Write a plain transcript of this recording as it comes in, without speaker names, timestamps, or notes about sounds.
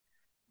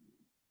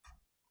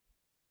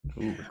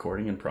Ooh,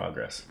 recording in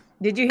progress.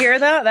 Did you hear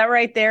that? That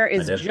right there I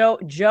is did.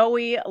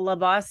 Joey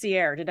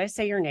Labossiere. Did I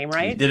say your name You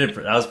right? did it.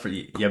 That was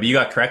pretty. Yeah, but you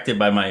got corrected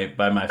by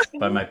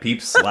my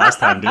peeps last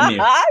time, didn't you?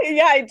 Yeah,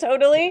 I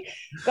totally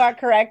got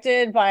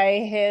corrected by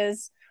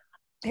his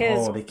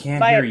Oh, they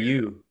can't hear by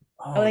you.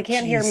 oh, they Oh,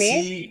 can't hear geez.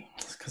 me. See,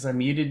 because I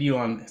muted you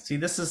on. See,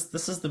 this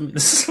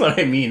is what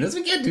I mean.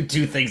 We can't do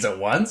two things at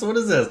once. What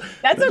is this?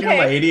 That's Don't you know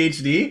my okay.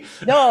 ADHD?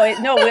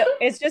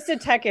 It's just a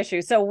tech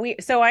issue.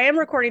 So I am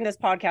recording this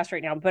podcast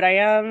right now, but I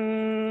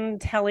am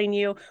telling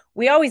you,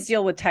 we always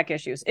deal with tech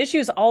issues.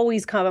 Issues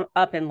always come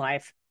up in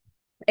life.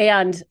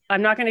 And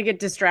I'm not going to get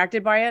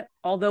distracted by it,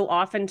 although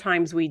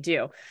oftentimes we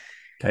do.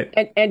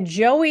 Okay. And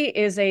Joey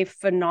is a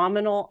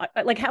phenomenal,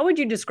 like, how would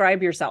you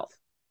describe yourself?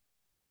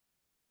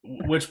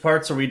 Which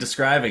parts are we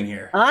describing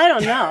here? I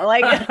don't know.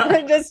 Like,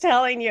 I'm just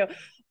telling you.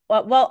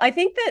 Well, I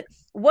think that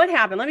what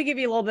happened, let me give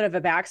you a little bit of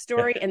a Yeah.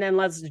 backstory and then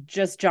let's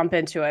just jump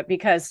into it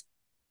because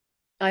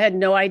I had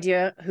no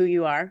idea who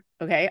you are.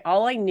 Okay.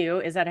 All I knew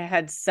is that I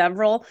had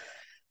several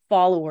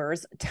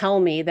followers tell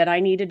me that I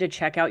needed to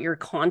check out your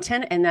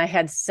content. And I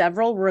had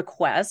several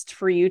requests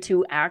for you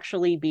to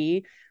actually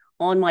be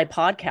on my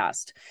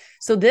podcast.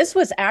 So this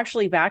was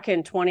actually back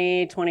in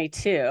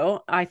 2022.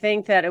 I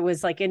think that it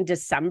was like in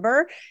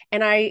December.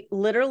 And I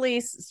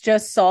literally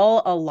just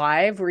saw a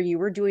live where you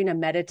were doing a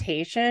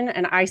meditation.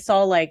 And I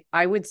saw, like,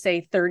 I would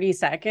say 30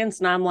 seconds.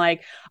 And I'm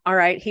like, all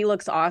right, he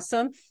looks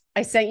awesome.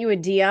 I sent you a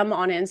DM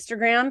on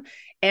Instagram,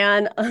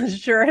 and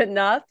sure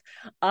enough,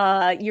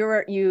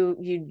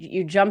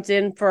 you jumped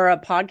in for a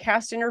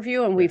podcast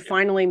interview, and we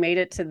finally made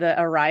it to the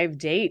arrived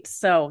date.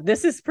 So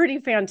this is pretty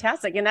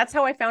fantastic, and that's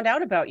how I found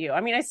out about you.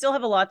 I mean, I still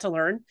have a lot to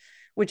learn,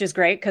 which is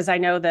great because I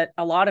know that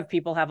a lot of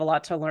people have a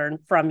lot to learn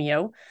from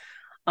you.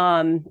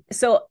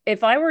 So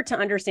if I were to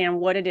understand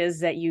what it is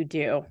that you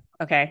do,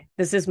 okay,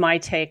 this is my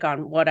take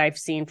on what I've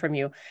seen from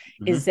you,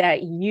 is Hmm.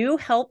 that you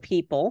help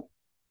people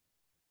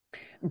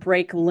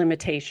break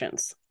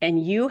limitations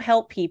and you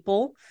help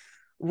people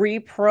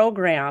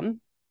reprogram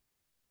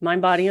mind,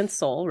 body, and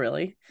soul,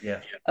 really. Yeah.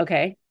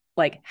 Okay.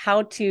 Like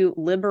how to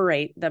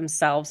liberate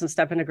themselves and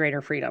step into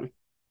greater freedom.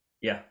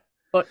 Yeah.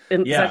 But is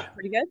that Yeah.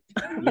 pretty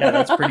Yeah,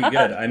 that's pretty good?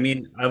 good. I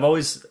mean, I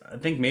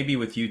think maybe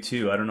with you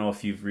too, I don't know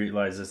if you've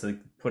realized this, like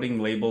putting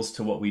labels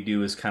to what we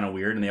do is kind of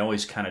weird and they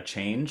always kind of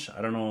change.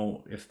 I don't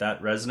know if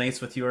that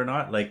resonates with you or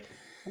not. Like,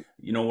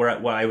 where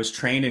I was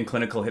trained in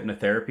clinical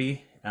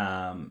hypnotherapy,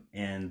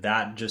 and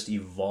that just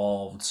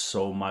evolved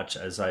so much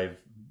as I've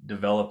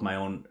developed my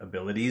own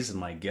abilities and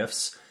my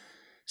gifts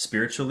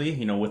spiritually,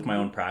 with my Mhm.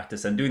 own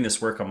practice and doing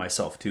this work on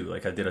myself too.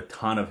 Like I did a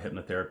ton of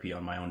hypnotherapy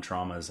on my own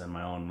traumas and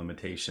my own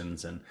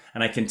limitations, and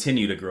I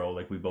continue to grow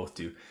like we both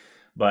do.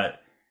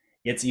 But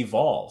it's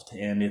evolved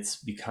and it's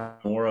become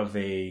more of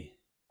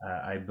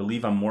I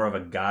believe I'm more of a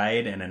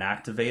guide and an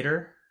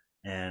activator.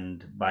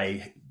 And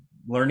by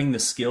learning the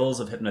skills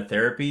of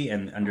hypnotherapy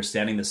and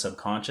understanding the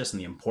subconscious and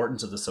the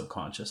importance of the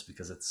subconscious,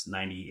 because it's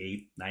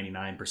 98,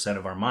 99%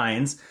 of our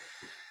minds,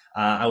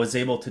 I was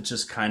able to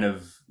just kind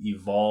of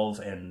evolve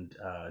and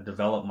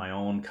develop my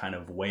own kind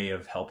of way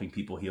of helping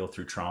people heal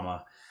through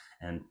trauma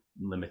and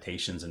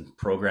limitations and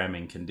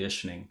programming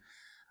conditioning.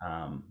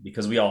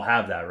 Because we all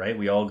have that, right?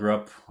 We all grew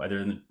up either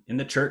in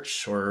the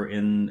church or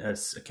in a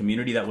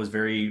community that was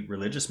very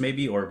religious,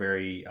 maybe, or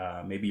very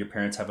maybe your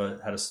parents had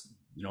a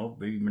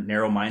very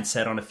narrow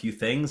mindset on a few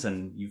things,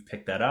 and you've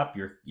picked that up.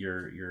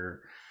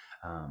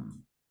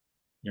 Um,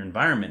 your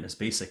environment is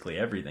basically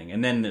everything.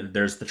 And then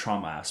there's the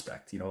trauma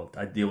aspect.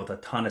 I deal with a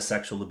ton of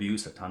sexual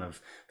abuse, a ton of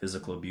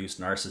physical abuse,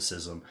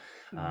 narcissism,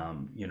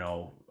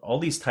 Mhm. all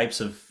these types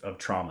of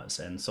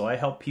traumas. And so I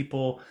help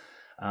people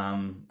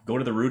go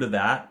to the root of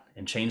that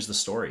and change the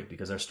story,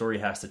 because our story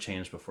has to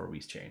change before we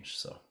change.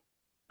 So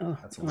Oh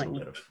that's a my little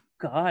bit of,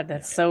 God, yeah.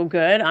 that's so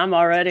good. I'm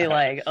already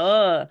like,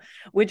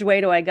 which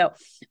way do I go?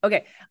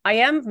 Okay. I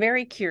am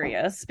very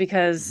curious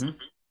because Hmm.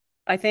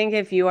 I think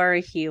if you are a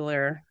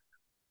healer,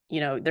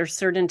 there's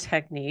certain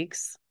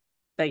techniques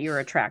that you're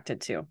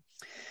attracted to.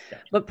 Yeah.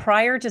 But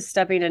prior to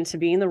stepping into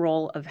being the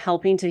role of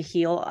helping to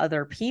heal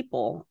other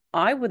people,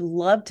 I would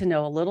love to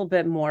know a little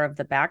bit more of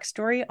the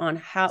backstory on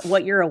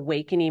what your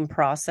awakening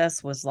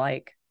process was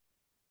like.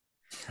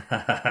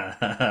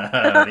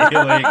 The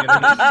awakening.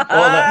 Well,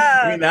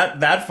 I mean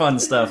that fun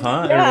stuff,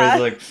 huh?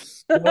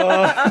 Everybody's Yeah. like,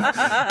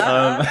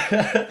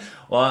 "Whoa."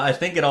 Well, I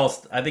think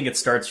it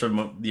starts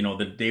from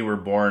the day we're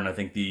born. I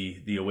think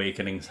the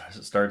awakening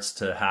starts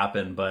to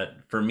happen. But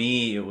for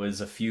me, it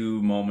was a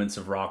few moments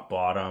of rock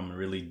bottom,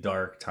 really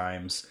dark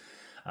times.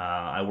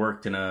 I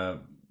worked in a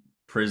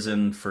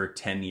prison for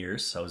 10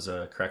 years. I was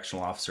a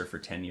correctional officer for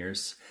 10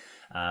 years,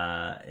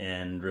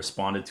 and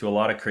responded to a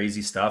lot of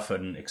crazy stuff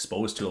and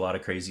exposed to a lot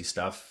of crazy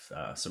stuff,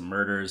 some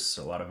murders,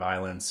 a lot of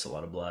violence, a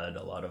lot of blood,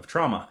 a lot of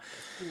trauma.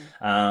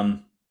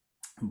 Um,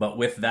 but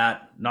with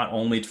that, not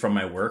only from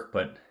my work,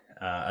 but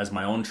as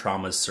my own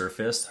traumas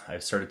surfaced, I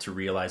started to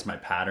realize my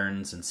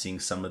patterns and seeing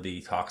some of the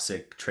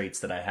toxic traits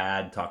that I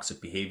had, toxic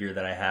behavior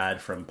that I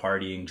had from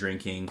partying,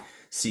 drinking,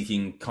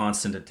 seeking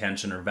constant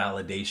attention or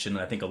validation.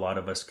 I think a lot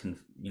of us can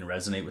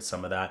resonate with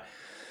some of that.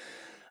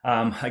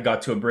 I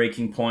got to a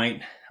breaking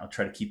point. I'll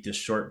try to keep this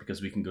short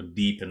because we can go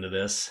deep into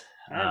this.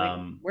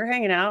 We're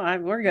hanging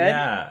out. We're good.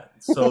 Yeah.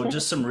 So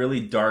just some really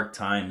dark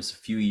times, a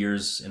few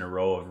years in a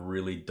row of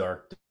really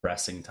dark,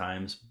 depressing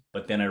times.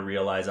 But then I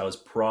realized I was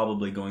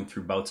probably going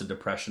through bouts of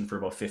depression for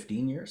about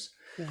 15 years,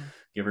 Yeah.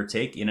 give or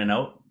take, in and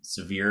out,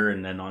 severe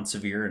and then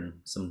non-severe, and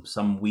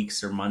some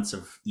weeks or months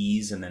of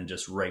ease, and then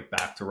just right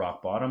back to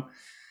rock bottom.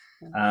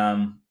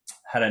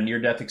 Had a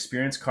near-death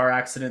experience, car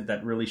accident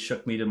that really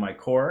shook me to my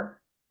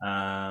core,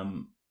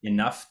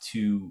 enough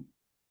to,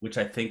 which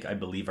I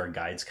believe our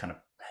guides kind of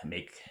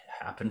make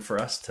happen for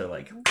us to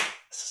like,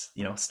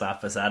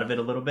 slap us out of it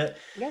a little bit.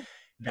 Yeah.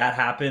 That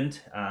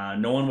happened.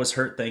 No one was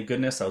hurt, thank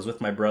goodness. I was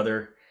with my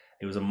brother.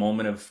 It was a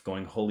moment of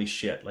going, holy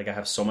shit, like I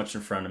have so much in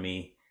front of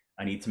me.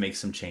 I need to make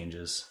some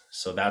changes.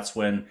 So that's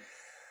when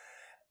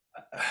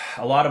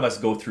a lot of us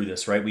go through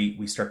this, right?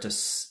 We start to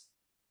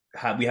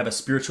we have a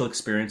spiritual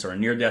experience or a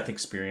near-death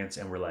experience,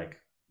 and we're like,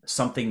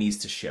 something needs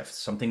to shift,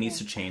 something needs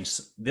to change.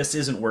 This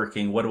isn't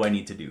working. What do I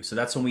need to do? So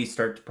that's when we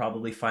start to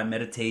probably find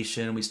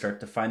meditation. We start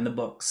to find the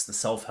books, the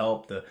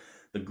self-help,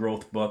 the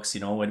growth books.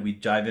 When we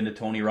dive into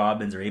Tony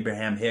Robbins or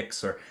Abraham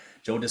Hicks or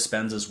Joe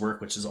Dispenza's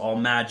work, which is all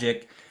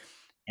magic,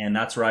 and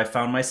that's where I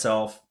found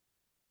myself.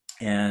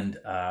 And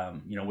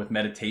with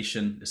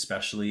meditation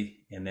especially.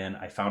 And then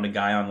I found a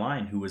guy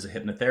online who was a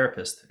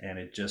hypnotherapist, and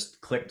it just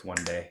clicked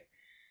one day.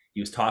 He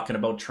was talking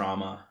about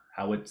trauma,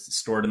 how it's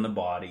stored in the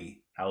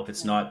body, how if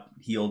it's not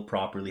healed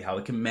properly, how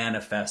it can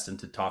manifest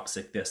into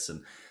toxic this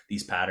and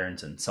these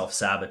patterns and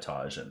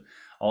self-sabotage and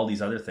all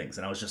these other things.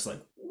 And I was just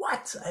like,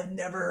 what? I've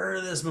never heard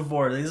of this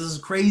before. This is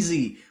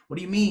crazy. What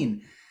do you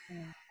mean?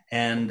 Yeah.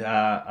 And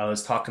I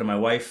was talking to my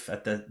wife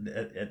at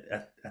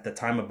the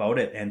time about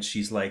it, and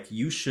she's like,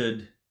 you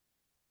should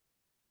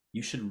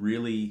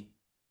really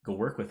go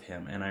work with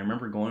him. And I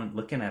remember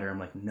looking at her, I'm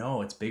like,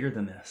 no, it's bigger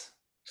than this.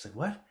 She's like,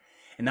 what?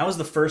 And that was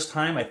the first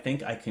time I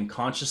think I can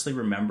consciously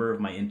remember of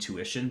my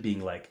intuition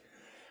being like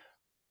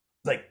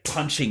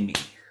punching me.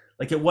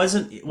 Like it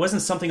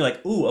wasn't something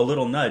like, ooh, a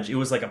little nudge. It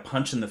was like a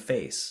punch in the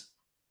face.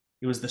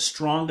 It was the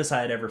strongest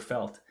I had ever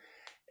felt.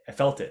 I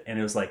felt it. And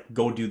it was like,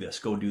 go do this,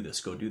 go do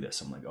this, go do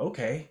this. I'm like,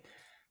 okay.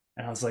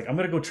 And I was like, I'm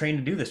going to go train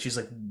to do this. She's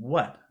like,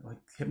 what? I'm like,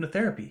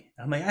 hypnotherapy.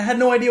 I'm like, I had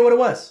no idea what it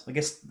was.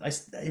 Like,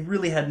 I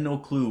really had no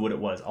clue what it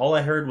was. All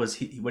I heard was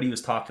what he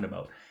was talking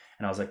about.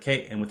 And I was like,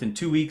 okay. And within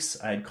 2 weeks,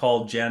 I had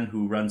called Jen,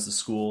 who runs the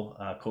school,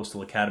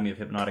 Coastal Academy of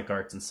Hypnotic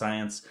Arts and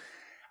Science.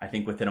 I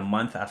think within a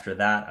month after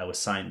that, I was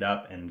signed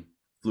up and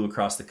flew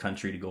across the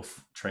country to go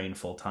train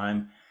full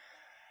time,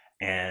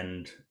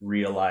 and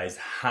realized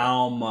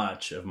how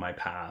much of my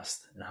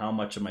past and how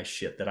much of my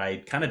shit that I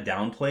kind of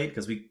downplayed,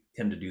 because we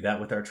tend to do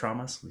that with our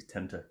traumas. We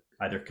tend to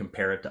either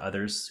compare it to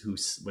others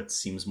what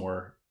seems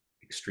more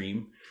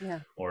extreme,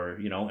 or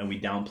and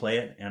we downplay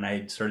it. And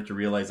I started to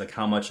realize like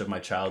how much of my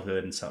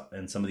childhood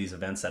and some of these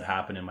events that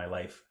happened in my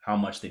life, how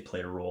much they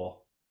played a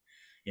role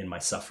in my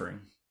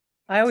suffering.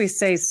 I always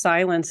say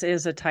silence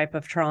is a type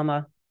of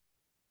trauma.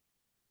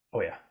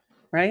 Oh yeah.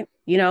 Right?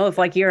 If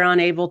like you're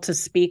unable to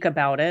speak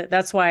about it,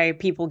 that's why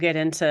people get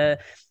into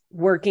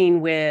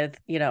working with,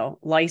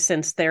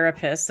 licensed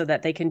therapists so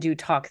that they can do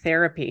talk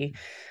therapy.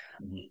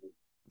 Mm-hmm.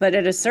 But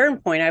at a certain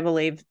point, I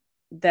believe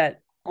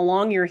that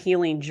along your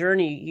healing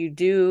journey, you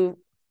do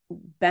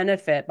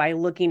benefit by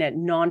looking at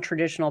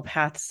non-traditional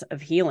paths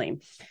of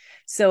healing.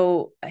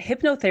 So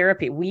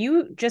hypnotherapy, will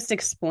you just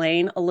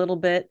explain a little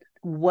bit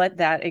what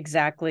that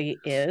exactly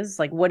is?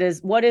 Like, what is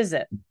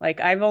it?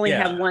 Like, I've only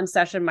had one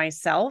session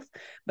myself,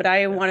 but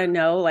I want to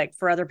know, like,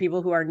 for other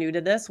people who are new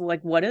to this,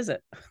 like, what is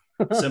it?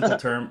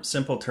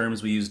 Simple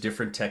terms. We use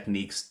different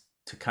techniques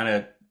to kind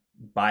of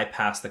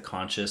bypass the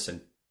conscious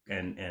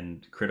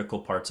and critical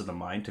parts of the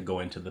mind to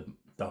go into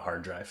the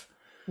hard drive.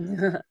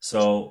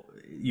 So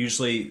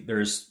usually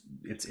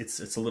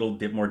it's a little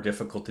bit more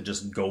difficult to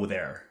just go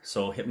there.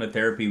 So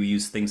hypnotherapy, we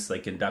use things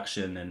like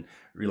induction and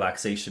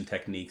relaxation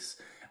techniques.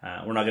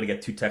 We're not going to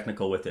get too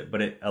technical with it,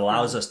 but it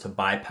allows us to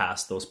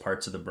bypass those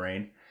parts of the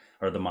brain,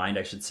 or the mind,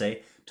 I should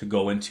say, to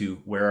go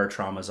into where our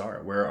traumas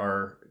are, where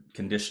our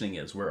conditioning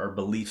is, where our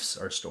beliefs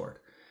are stored.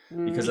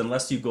 Mm-hmm. Because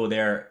unless you go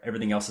there,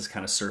 everything else is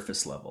kind of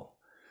surface level.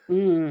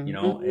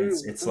 Mm-hmm.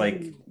 It's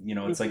like,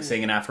 it's like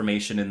saying an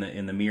affirmation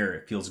in the mirror.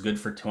 It feels good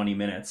for 20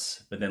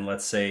 minutes, but then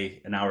let's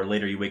say an hour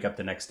later you wake up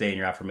the next day and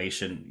your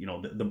affirmation,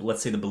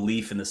 let's say the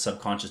belief in the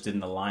subconscious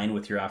didn't align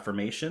with your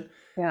affirmation.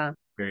 Yeah.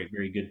 Very,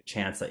 very good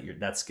chance that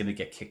that's going to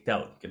get kicked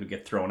out, going to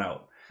get thrown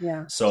out.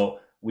 Yeah. So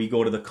we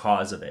go to the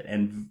cause of it.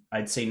 And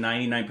I'd say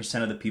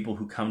 99% of the people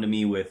who come to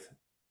me with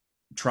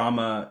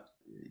trauma,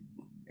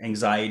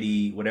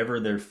 anxiety, whatever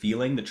they're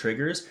feeling, the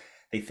triggers,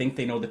 they think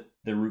they know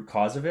the root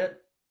cause of it.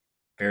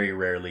 Very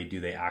rarely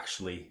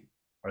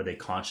are they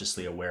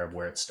consciously aware of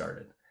where it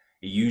started.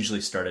 It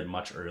usually started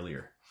much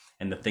earlier.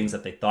 And the things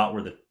that they thought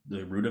were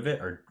the root of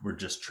it were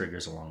just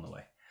triggers along the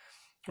way,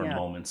 or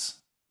moments.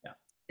 Yeah.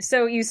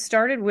 So you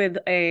started with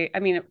a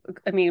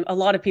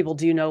lot of people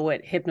do know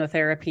what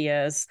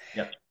hypnotherapy is.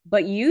 Yep.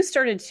 but you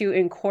started to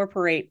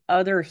incorporate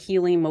other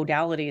healing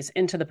modalities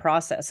into the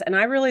process. And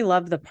I really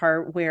love the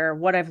part where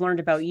what I've learned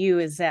about you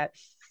is that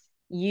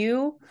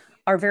you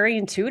are very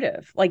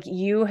intuitive. Like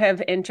you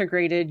have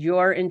integrated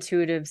your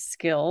intuitive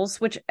skills,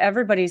 which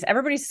everybody's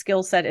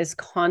skill set is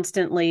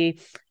constantly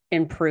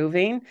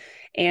improving.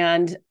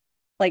 And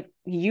like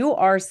you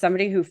are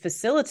somebody who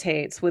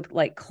facilitates with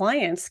like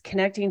clients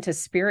connecting to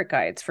spirit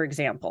guides, for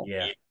example.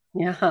 Yeah.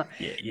 Yeah.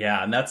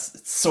 Yeah, and that's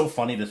it's so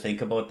funny to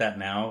think about that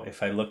now.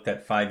 If I looked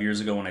at 5 years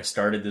ago when I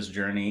started this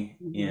journey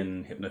Mm-hmm.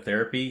 in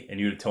hypnotherapy, and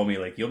you'd have told me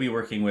like you'll be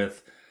working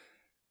with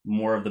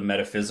more of the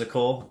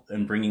metaphysical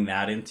and bringing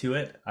that into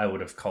it, I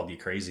would have called you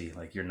crazy.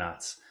 Like you're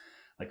nuts.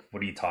 Like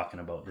what are you talking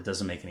about? It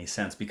doesn't make any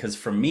sense. Because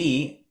for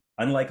me,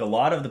 unlike a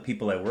lot of the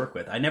people I work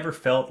with, I never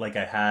felt like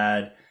I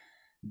had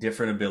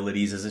different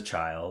abilities as a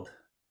child.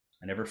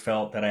 I never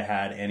felt that I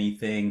had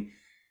anything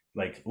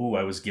like, oh,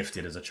 I was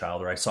gifted as a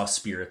child or I saw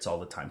spirits all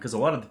the time. Because a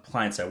lot of the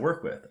clients I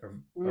work with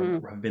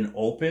have been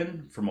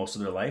open for most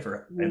of their life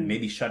or and Mm-hmm.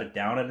 maybe shut it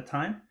down at a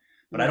time.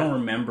 But I Yeah. don't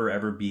remember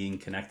ever being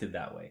connected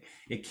that way.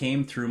 It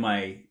came through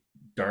my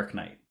dark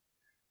night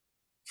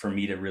for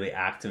me to really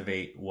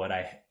activate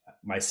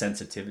my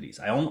sensitivities.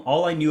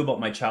 All I knew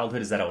about my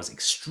childhood is that I was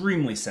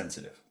extremely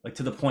sensitive, like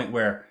to the point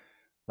where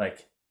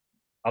like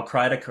I'll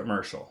cry at a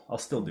commercial. I'll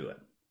still do it.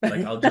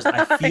 Like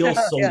I feel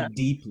Yeah. so Yeah.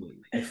 deeply.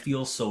 I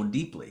feel so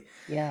deeply.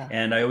 Yeah.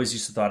 And I always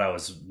used to thought I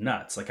was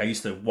nuts. Like I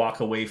used to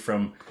walk away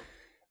from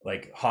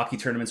like hockey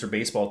tournaments or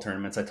baseball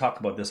tournaments. I talk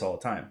about this all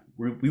the time.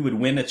 We would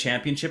win a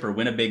championship or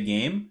win a big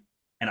game,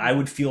 and I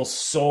would feel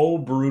so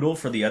brutal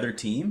for the other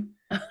team.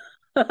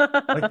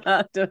 Like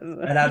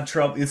I'd have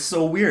trouble. It's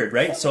so weird,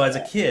 right? So as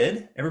a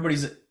kid,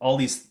 everybody's all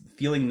these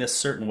feeling this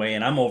certain way,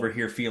 and I'm over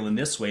here feeling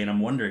this way, and I'm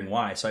wondering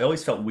why. So I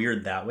always felt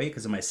weird that way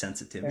because of my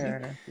sensitivity,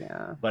 Sure.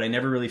 Yeah. but I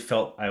never really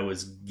felt I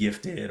was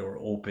gifted or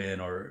open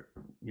or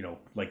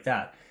like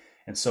that.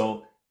 And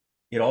so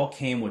it all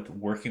came with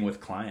working with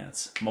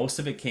clients. Most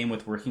of it came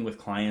with working with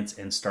clients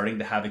and starting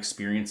to have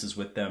experiences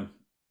with them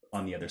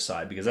on the other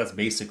side, because that's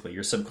basically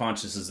your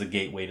subconscious is the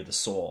gateway to the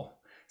soul.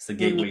 It's the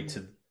gateway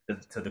Mm.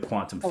 to the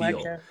quantum field,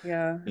 Collective.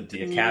 Yeah. to the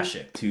Mm.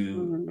 akashic,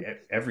 to Mm.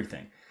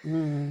 everything.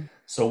 Mm.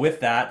 So with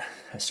that,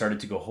 I started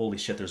to go, holy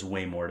shit, there's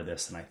way more to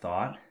this than I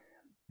thought.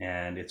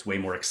 And it's way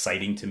more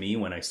exciting to me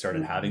when I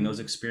started having those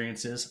Mm.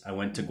 experiences. I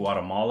went to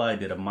Guatemala. I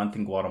did a month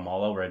in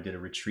Guatemala where I did a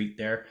retreat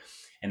there.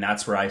 And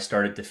that's where I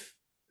started to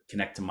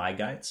connect to my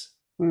guides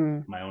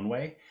Mm. my own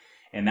way.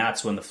 And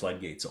that's when the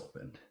floodgates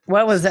opened.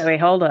 What was that? Wait,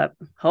 hold up.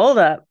 Hold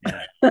up.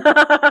 Yeah.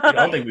 I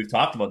don't think we've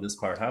talked about this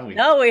part, have we?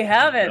 No, we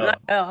haven't.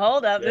 No.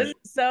 Hold up. This Good.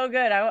 is so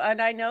good. And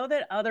I know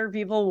that other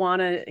people want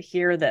to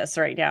hear this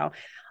right now.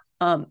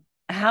 Um,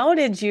 how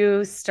did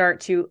you start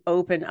to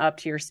open up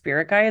to your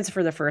spirit guides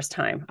for the first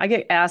time? I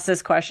get asked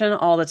this question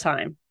all the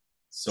time.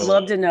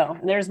 Love So to know.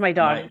 There's my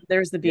dog. my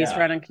There's the beast yeah,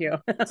 right on cue.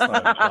 it's not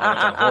a dog, it's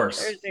a There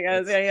horse. she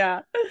goes.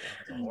 Yeah,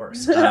 It's a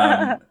horse.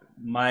 yeah.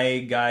 My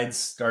guides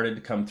started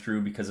to come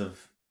through because of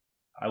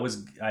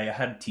I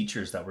had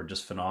teachers that were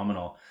just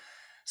phenomenal.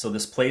 So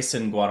this place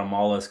in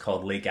Guatemala is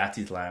called Lake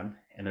Atitlan,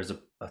 and there's a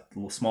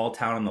small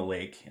town on the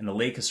lake, and the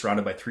lake is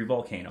surrounded by three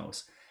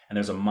volcanoes, and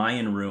there's a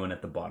Mayan ruin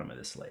at the bottom of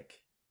this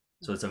lake.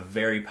 So it's a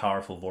very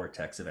powerful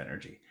vortex of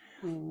energy.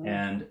 Mm.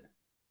 And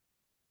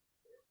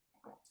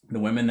the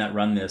women that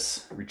run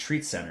this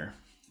retreat center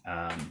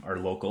are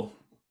local,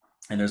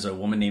 and there's a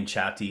woman named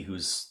Chatty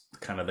who's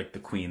kind of like the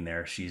queen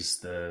there.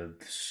 She's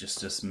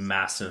just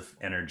massive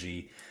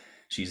energy.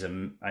 She's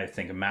I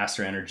think a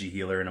master energy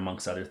healer, and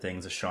amongst other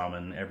things, a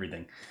shaman,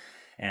 everything.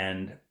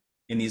 And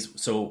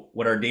so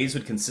what our days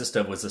would consist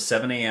of was a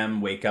 7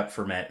 a.m. wake up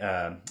for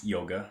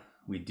yoga.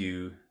 We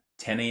do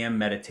 10 a.m.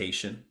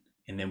 meditation,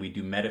 and then we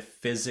do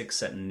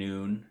metaphysics at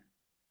noon,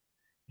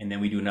 and then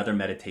we do another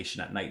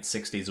meditation at night,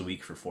 6 days a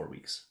week for 4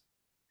 weeks.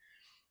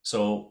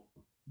 So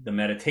the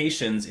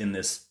meditations in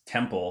this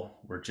temple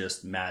were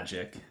just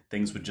magic.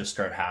 Things would just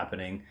start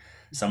happening.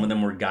 Some of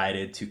them were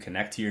guided to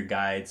connect to your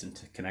guides and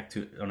to connect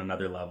to on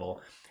another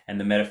level. And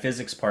the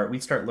metaphysics part,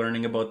 we'd start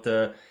learning about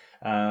the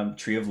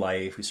tree of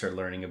life. We start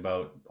learning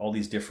about all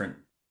these different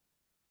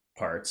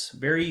parts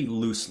very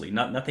loosely,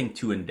 nothing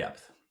too in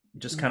depth,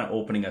 just kind of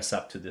opening us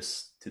up to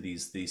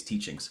these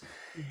teachings.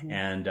 Mm-hmm.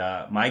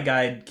 And my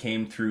guide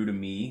came through to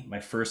me, my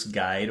first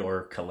guide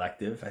or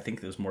collective, I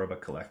think it was more of a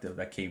collective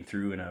that came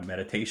through in a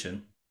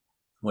meditation,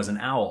 was an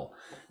owl.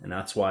 And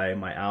that's why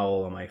my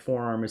owl on my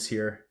forearm is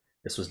here.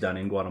 This was done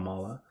in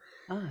Guatemala.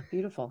 Ah,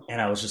 beautiful. And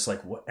I was just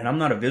like, what? And I'm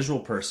not a visual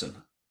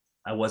person.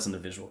 I wasn't a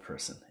visual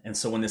person. And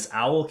so when this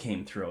owl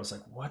came through, I was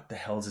like, what the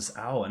hell is this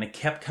owl? And it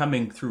kept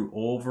coming through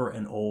over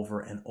and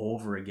over and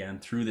over again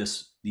through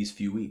these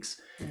few weeks.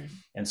 Mm-hmm.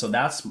 And so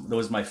that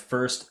was my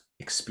first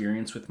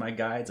experience with my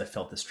guides. I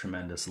felt this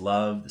tremendous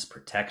love, this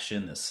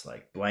protection, this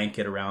like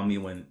blanket around me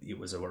when it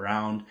was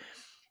around.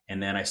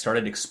 And then I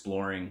started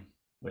exploring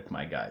with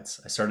my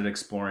guides. I started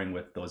exploring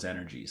with those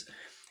energies.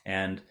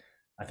 And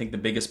I think the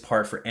biggest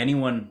part for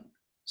anyone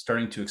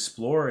starting to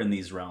explore in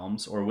these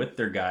realms or with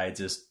their guides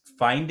is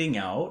finding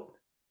out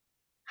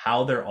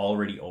how they're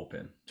already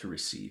open to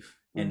receive.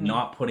 and Mm-hmm.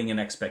 not putting an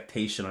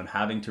expectation on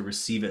having to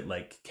receive it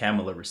like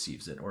Kamala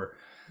receives it, or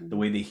the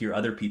way they hear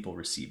other people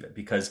receive it.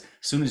 Because as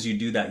soon as you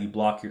do that,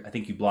 I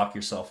think you block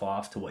yourself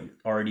off to what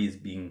already is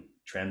being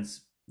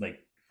like,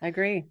 I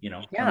agree.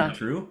 coming Yeah.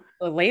 through.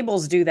 The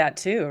labels do that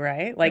too,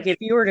 right? Like Yep. if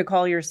you were to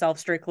call yourself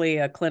strictly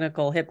a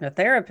clinical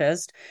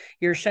hypnotherapist,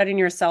 you're shutting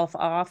yourself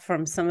off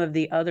from some of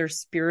the other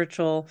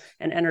spiritual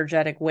and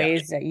energetic Yeah.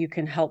 ways that you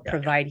can help Yeah.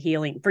 provide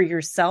healing for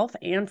yourself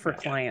and for Yeah.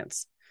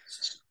 clients.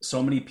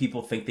 So many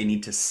people think they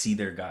need to see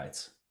their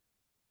guides.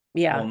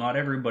 Yeah. Well, not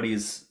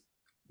everybody's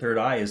third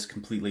eye is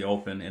completely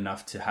open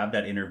enough to have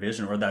that inner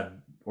vision,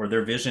 or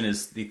their vision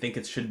is they think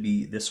it should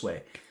be this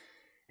way.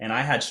 And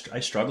I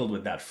struggled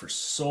with that for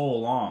so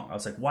long. I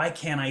was like, why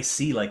can't I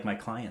see like my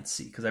clients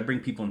see? Because I bring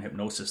people in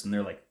hypnosis and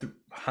they're like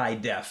high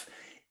def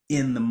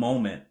in the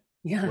moment,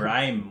 where Yeah.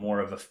 I'm more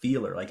of a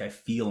feeler. Like I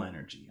feel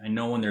energy. I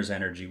know when there's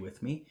energy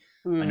with me.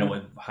 I know Mm.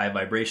 what high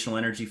vibrational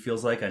energy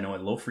feels like. I know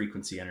what low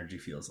frequency energy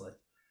feels like.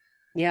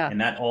 Yeah.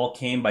 And that all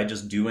came by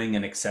just doing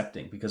and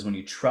accepting, because when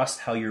you trust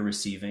how you're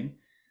receiving,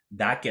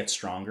 that gets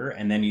stronger.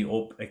 And then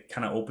it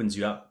kind of opens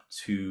you up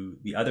to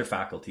the other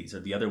faculties, or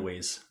the other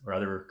ways, or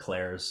other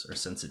clairs or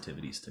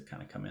sensitivities to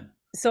kind of come in.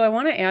 So I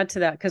want to add to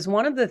that because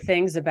one of the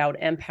things about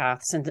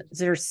empaths, and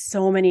there's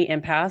so many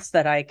empaths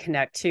that I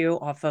connect to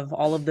off of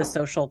all of the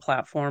social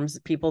platforms,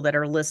 people that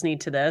are listening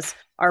to this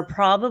are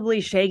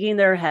probably shaking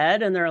their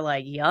head and they're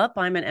like, yup,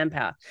 I'm an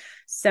empath.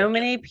 So Yep.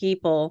 many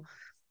people,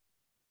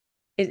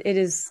 it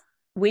is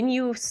when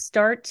you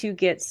start to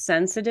get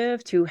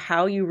sensitive to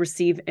how you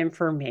receive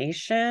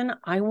information,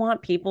 I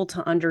want people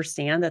to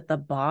understand that the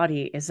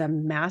body is a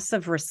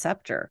massive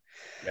receptor.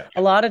 Yeah.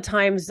 A lot of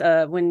times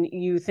when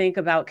you think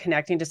about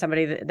connecting to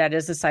somebody that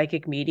is a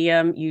psychic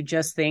medium, you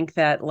just think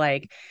that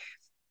like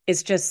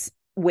it's just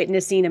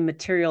witnessing a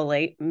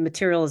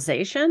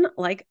materialization,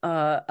 like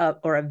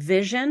or a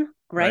vision,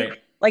 right? Right.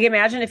 Like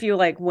imagine if you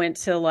like went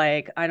to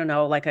like I don't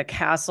know, like a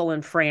castle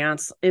in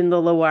France in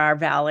the Loire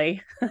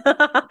Valley,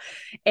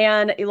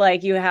 and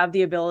like you have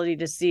the ability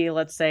to see,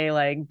 let's say,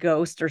 like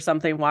ghost or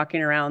something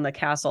walking around the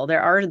castle.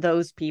 There are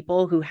those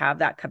people who have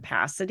that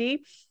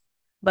capacity,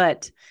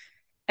 but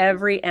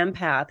every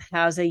empath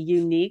has a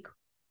unique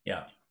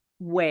Yeah.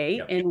 way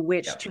Yep. in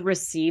which Yep. to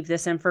receive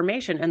this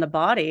information. And the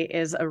body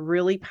is a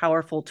really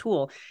powerful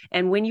tool.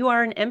 And when you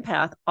are an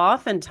empath,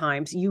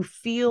 oftentimes you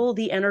feel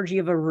the energy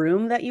of a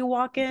room that you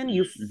walk in,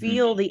 you Mm-hmm.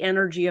 feel the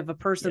energy of a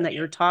person Yeah. that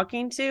you're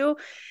talking to.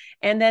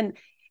 And then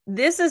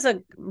this is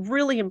a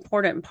really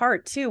important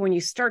part too when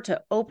you start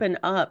to open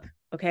up.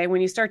 Okay,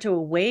 when you start to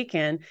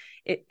awaken,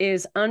 it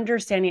is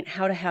understanding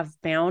how to have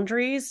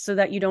boundaries so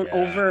that you don't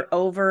Yeah.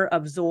 over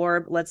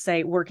absorb, let's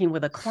say working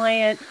with a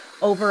client,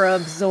 over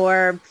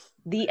absorb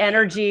the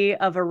energy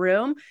of a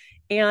room.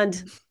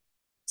 And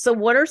so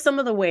what are some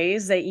of the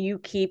ways that you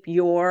keep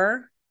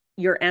your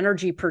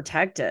energy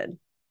protected?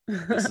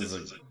 This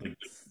is like,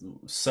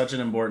 such an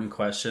important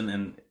question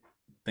and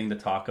thing to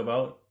talk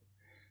about.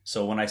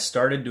 So when I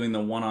started doing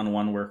the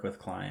one-on-one work with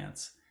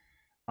clients,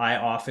 I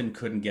often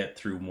couldn't get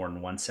through more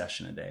than one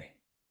session a day,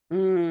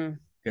 Mm,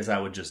 because I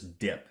would just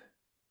dip.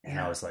 And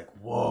I yeah. was like,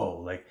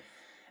 whoa, like,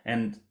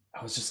 and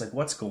I was just like,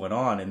 what's going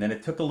on? And then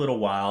it took a little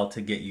while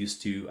to get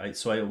used to.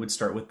 So I would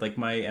start with like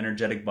my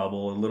energetic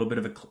bubble, a little bit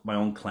of my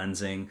own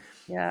cleansing.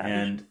 Yeah.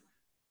 And,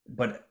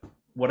 but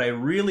what I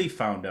really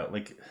found out,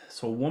 like,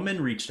 so a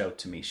woman reached out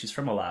to me. She's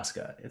from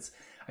Alaska.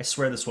 I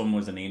swear this woman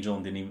was an angel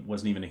and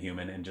wasn't even a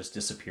human, and just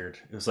disappeared.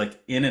 It was like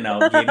in and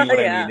out, gave me what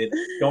I Yeah. needed.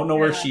 Don't know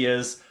where Yeah. she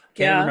is.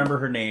 Can't Yeah. remember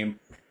her name.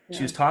 She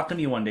Yeah. was talking to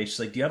me one day. She's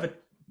like,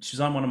 she's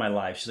on one of my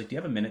lives. She's like, do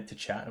you have a minute to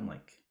chat? I'm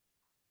like,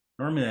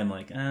 normally I'm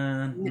like,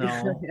 no,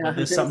 but Yeah.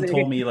 this something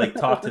told Busy. me like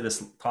talk to Yeah.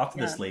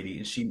 this lady,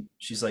 and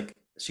she's like,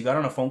 she got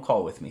on a phone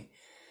call with me,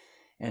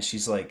 and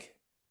she's like,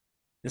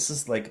 this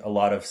is like a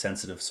lot of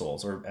sensitive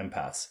souls or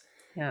empaths.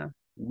 Yeah.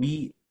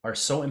 We are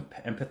so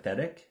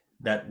empathetic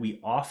that we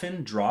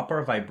often drop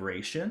our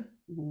vibration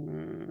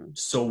Mm-hmm.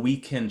 so we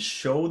can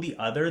show the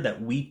other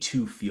that we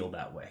too feel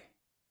that way.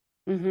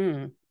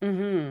 Mm-hmm.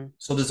 Mm-hmm.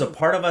 So there's a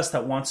part of us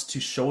that wants to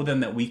show them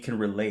that we can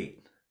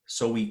relate.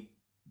 So we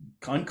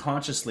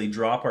unconsciously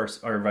drop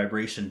our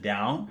vibration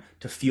down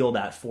to feel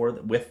that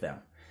with them.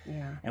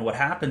 Yeah. And what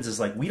happens is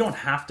like we don't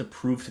have to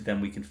prove to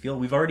them we can feel.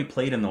 We've already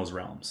played in those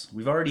realms.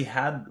 We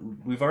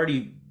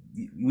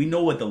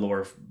know what the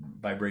lower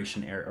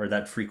vibration air or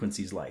that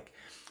frequency is like.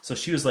 So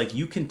she was like,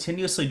 you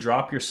continuously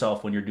drop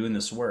yourself when you're doing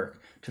this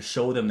work to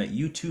show them that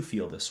you too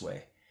feel this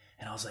way.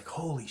 And I was like,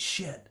 holy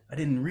shit, I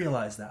didn't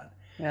realize that.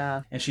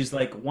 Yeah. And she's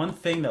like, one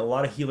thing that a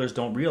lot of healers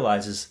don't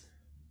realize is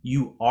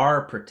you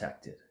are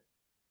protected.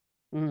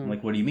 I'm Mm.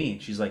 like, what do you mean?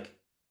 She's like,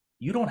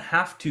 you don't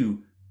have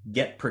to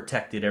get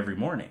protected every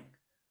morning.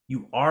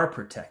 You are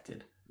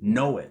protected.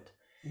 Know it.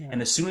 Yeah.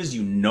 And as soon as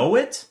you know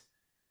it,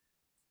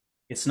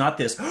 it's not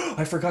this, oh,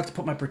 I forgot to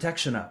put my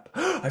protection up.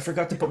 Oh, I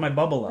forgot to put my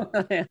bubble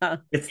up. Yeah.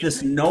 It's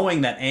this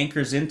knowing that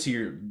anchors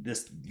into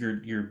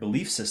your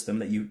belief system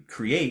that you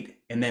create.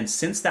 And then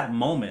since that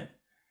moment,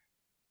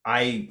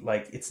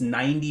 it's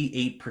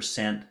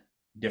 98%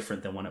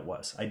 different than when it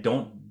was. I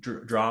don't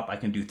drop. I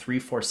can do 3,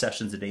 4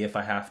 sessions a day if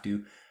I have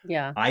to.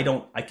 Yeah.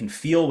 I can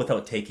feel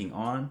without taking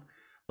on,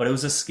 but it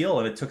was a skill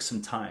and it took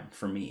some time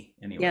for me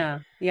anyway. Yeah.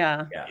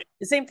 Yeah. Yeah.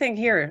 The same thing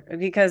here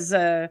because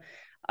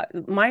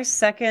my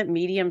second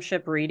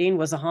mediumship reading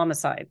was a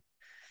homicide.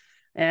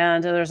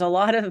 And there's a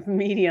lot of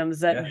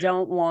mediums that Yeah.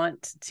 don't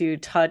want to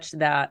touch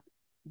that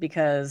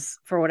because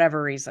for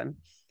whatever reason.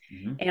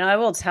 Mm-hmm. And I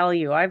will tell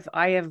you,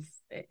 I have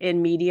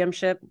in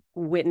mediumship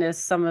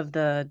witnessed some of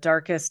the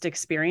darkest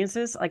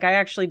experiences. Like I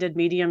actually did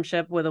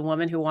mediumship with a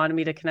woman who wanted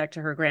me to connect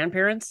to her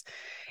grandparents,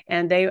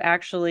 and they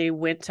actually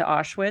went to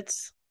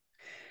Auschwitz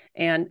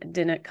and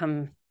didn't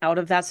come out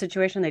of that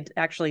situation. They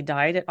actually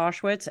died at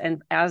Auschwitz.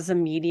 And as a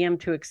medium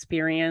to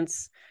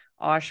experience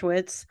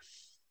Auschwitz,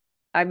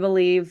 I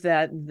believe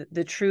that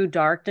the true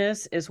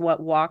darkness is what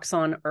walks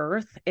on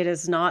earth. It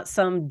is not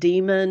some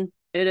demon.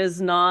 It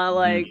is not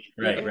like,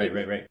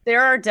 Mm-hmm. Right.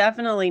 there are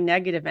definitely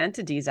negative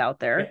entities out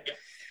there.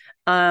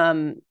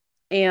 Um,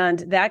 and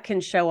that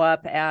can show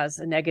up as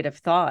a negative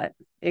thought.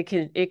 It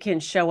can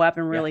show up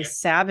and really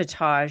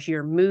sabotage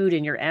your mood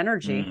and your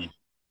energy. Mm.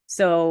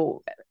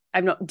 So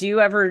I'm not, do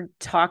you ever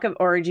talk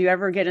or do you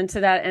ever get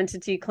into that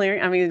entity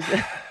clearing? I mean,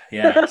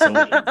 Yeah. So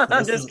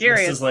I'm just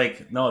curious. This is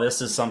like, no,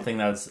 this is something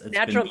it's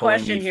Natural been pulling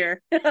question me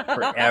here.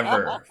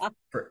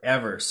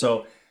 forever.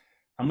 So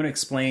I'm going to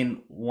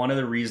explain one of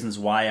the reasons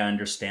why I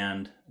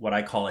understand what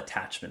I call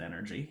attachment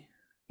energy.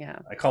 Yeah.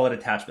 I call it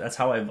attachment. That's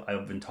how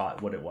I've been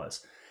taught what it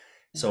was.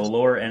 So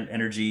lower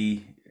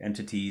energy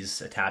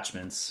entities,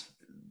 attachments.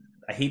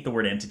 I hate the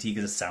word entity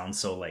because it sounds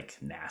so like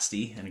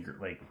nasty and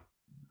like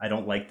I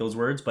don't like those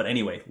words. But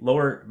anyway,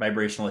 lower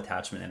vibrational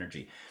attachment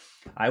energy.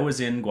 I was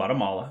in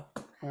Guatemala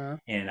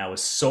and I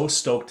was so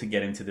stoked to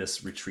get into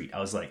this retreat. I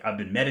was like, I've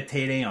been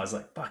meditating. I was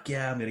like, fuck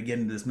yeah, I'm going to get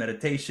into this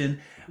meditation.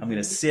 I'm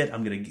going to sit.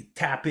 I'm going to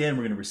tap in.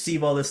 We're going to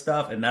receive all this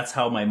stuff. And that's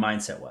how my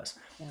mindset was.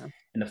 Yeah.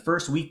 And the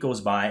first week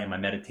goes by and my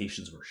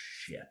meditations were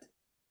shit.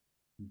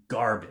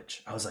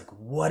 Garbage. I was like,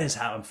 what is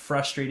how I'm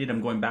frustrated.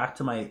 I'm going back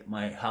to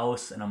my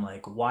house and I'm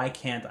like, why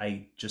can't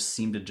I just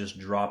seem to just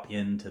drop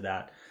into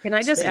that? Can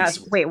I just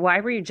ask, wait, why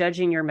were you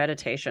judging your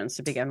meditations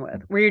to begin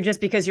with? Were you just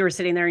because you were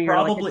sitting there and you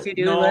were like a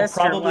to-do list?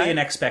 Probably an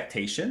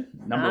expectation.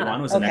 Number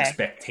one was an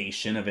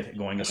expectation of it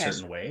going a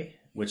certain way,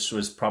 which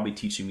was probably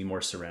teaching me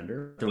more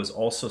surrender. There was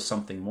also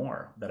something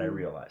more that I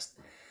realized.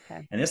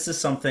 Okay. And this is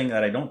something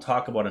that I don't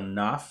talk about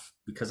enough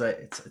because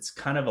it's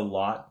kind of a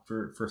lot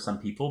for some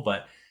people,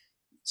 but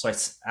so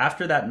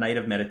after that night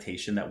of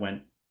meditation that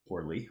went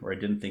poorly, or I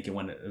didn't think it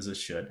went as it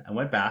should, I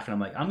went back and I'm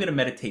like, I'm going to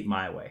meditate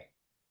my way.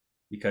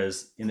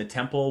 Because in the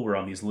temple, we're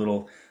on these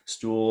little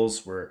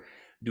stools, we're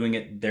doing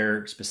it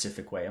their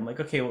specific way. I'm like,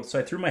 okay, well, so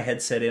I threw my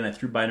headset in, I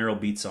threw binaural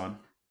beats on.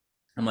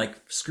 I'm like,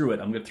 screw it.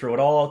 I'm going to throw it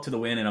all to the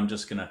wind and I'm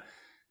just going to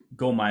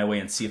go my way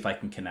and see if I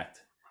can connect.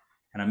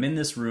 And I'm in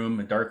this room,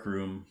 a dark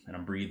room, and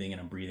I'm breathing and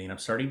I'm breathing. And I'm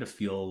starting to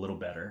feel a little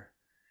better.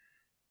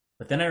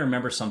 But then I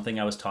remember something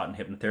I was taught in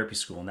hypnotherapy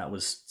school, and that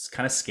was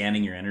kind of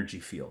scanning your energy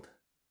field.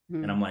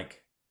 And I'm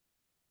like,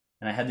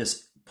 and I had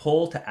this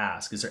pull to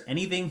ask, is there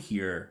anything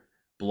here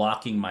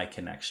blocking my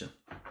connection?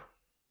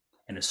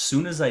 And as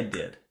soon as I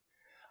did,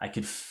 I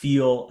could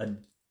feel a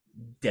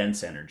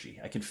dense energy.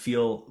 I could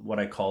feel what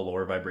I call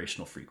lower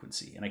vibrational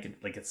frequency. And I could,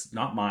 like, it's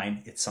not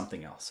mine, it's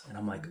something else. And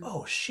I'm like,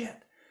 oh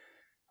shit.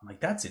 I'm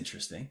like, that's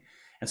interesting.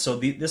 And so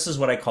this is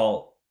what I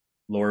call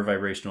lower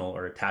vibrational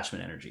or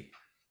attachment energy.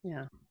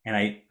 Yeah.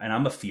 And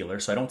I'm a feeler,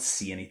 so I don't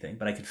see anything,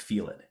 but I could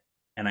feel it.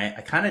 And I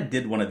kind of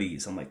did one of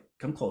these. I'm like,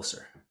 come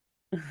closer.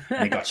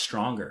 And it got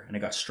stronger and it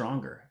got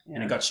stronger. Yeah.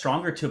 And it got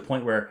stronger to a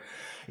point where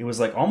it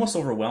was like almost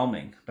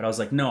overwhelming. But I was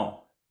like,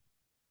 no,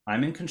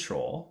 I'm in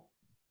control.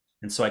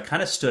 And so I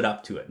kind of stood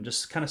up to it and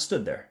just kind of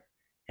stood there.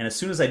 And as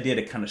soon as I did,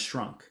 it kind of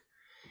shrunk.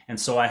 And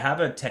so I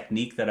have a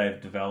technique that I've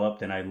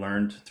developed and I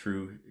learned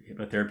through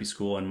hypnotherapy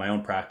school and my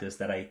own practice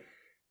that I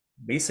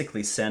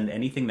basically send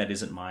anything that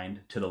isn't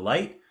mine to the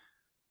light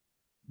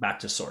back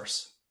to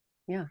source.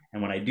 Yeah.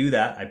 And when I do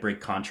that, I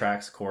break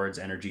contracts, cords,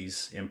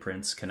 energies,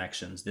 imprints,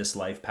 connections, this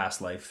life,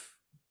 past life,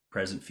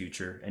 present,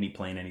 future, any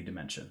plane, any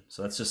dimension.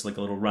 So that's just like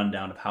a little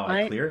rundown of how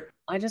I clear.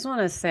 I just want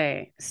to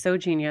say, so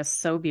genius,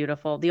 so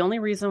beautiful. The only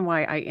reason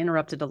why I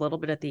interrupted a little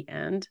bit at the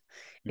end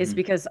is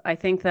because I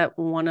think that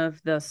one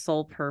of the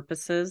sole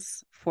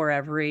purposes for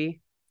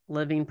every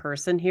living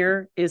person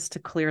here is to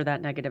clear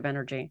that negative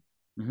energy.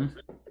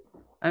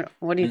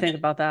 What do you think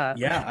about that?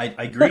 Yeah, I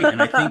agree.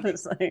 And I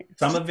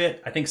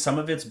think some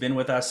of it's been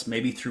with us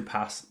maybe through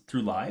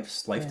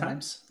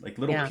lifetimes, like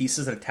little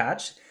pieces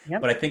attached. Yep.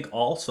 But I think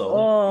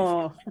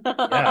also,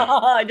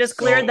 I just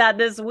cleared that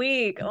this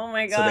week. Oh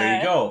my God. So there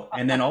you go.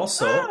 And then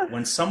also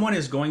when someone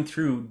is going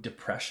through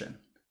depression,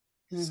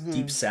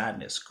 deep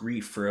sadness,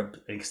 grief for an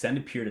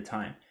extended period of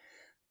time,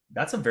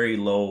 that's a very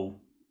low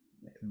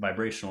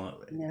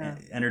vibrational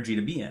energy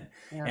to be in.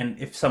 And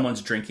if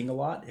someone's drinking a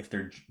lot, if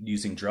they're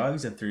using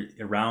drugs, if they're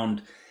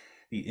around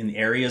in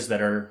areas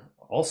that are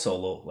also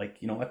low, like,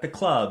 at the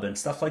club and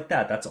stuff like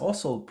that, that's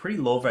also pretty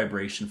low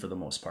vibration for the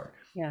most part.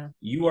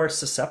 You are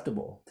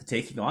susceptible to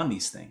taking on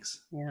these things.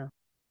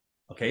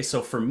 Okay.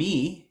 So for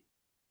me,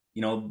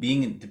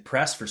 being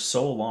depressed for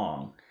so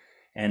long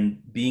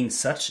and being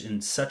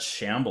in such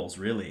shambles,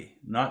 really,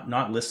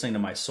 not listening to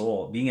my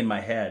soul, being in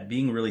my head,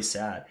 being really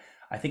sad.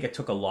 I think I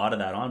took a lot of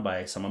that on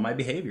by some of my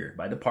behavior,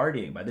 by the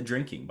partying, by the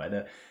drinking, by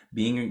the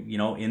being,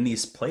 in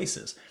these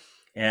places.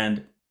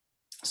 And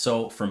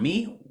so for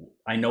me,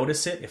 I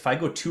notice it if I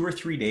go 2 or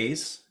 3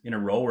 days in a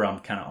row where I'm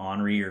kind of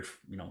ornery or,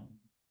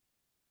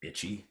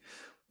 bitchy,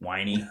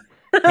 whiny,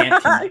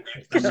 can't connect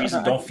for some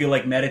reason, don't feel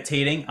like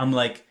meditating. I'm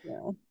like,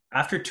 Yeah.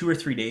 after 2 or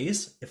 3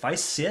 days, if I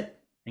sit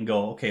and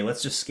go, okay,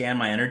 let's just scan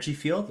my energy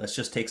field, let's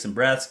just take some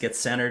breaths, get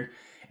centered,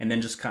 and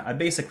then I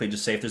basically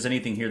just say, if there's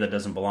anything here that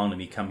doesn't belong to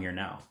me, come here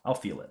now. I'll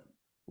feel it.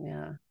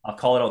 Yeah. I'll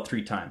call it out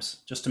 3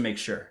 times just to make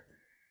sure.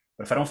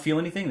 But if I don't feel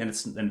anything, then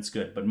it's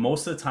good. But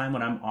most of the time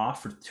when I'm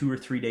off for 2 or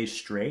 3 days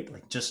straight,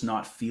 like just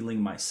not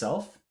feeling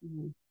myself,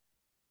 Mhm.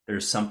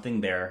 there's something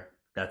there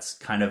that's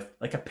kind of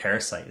like a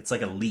parasite. It's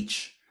like a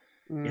leech.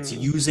 It's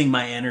Mm. using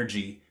my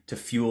energy to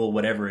fuel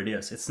whatever it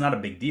is. It's not a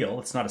big deal.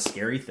 It's not a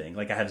scary thing.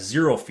 Like I have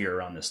zero fear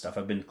around this stuff.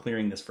 I've been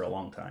clearing this for a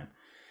long time,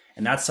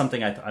 and that's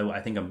something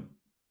I think I'm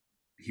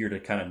here to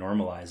kind of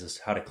normalize is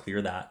how to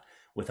clear that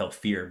without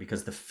fear,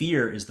 because the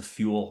fear is the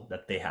fuel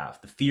that they have.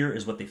 The fear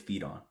is what they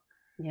feed on.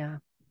 Yeah.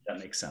 That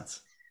makes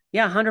sense.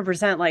 Yeah,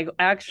 100%. Like,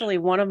 actually,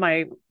 one of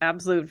my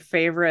absolute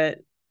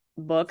favorite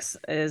books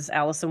is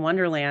Alice in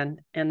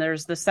Wonderland. And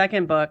there's the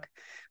second book,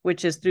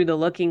 which is Through the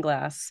Looking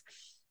Glass.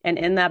 And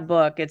in that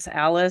book, it's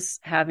Alice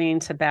having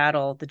to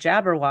battle the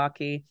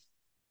Jabberwocky.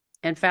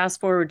 And fast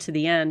forward to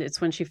the end,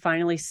 it's when she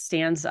finally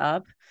stands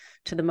up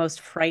to the most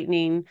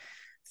frightening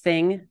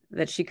thing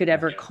that she could Yeah.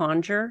 ever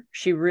conjure.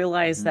 She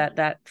realized Mhm. that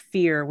that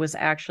fear was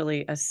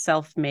actually a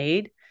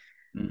self-made.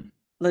 Mm.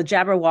 The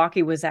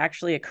Jabberwocky was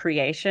actually a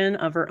creation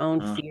of her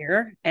own Uh,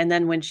 fear. And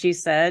then when she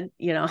said,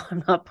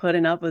 I'm not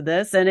putting up with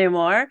this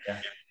anymore,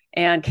 yeah.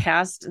 and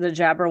cast the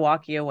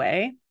Jabberwocky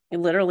away,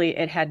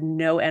 it had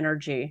no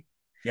energy.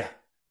 Yeah.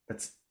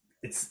 That's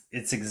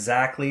it's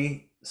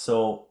exactly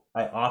so.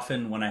 I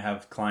often, when I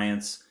have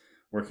clients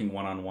working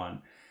one on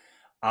one,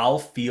 I'll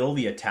feel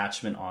the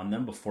attachment on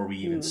them before we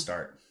even Mm.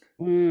 start.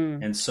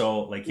 Mm. And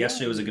so, like Yeah.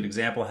 yesterday was a good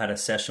example. I had a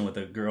session with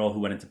a girl who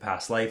went into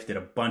past life, did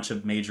a bunch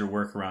of major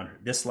work around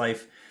this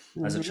life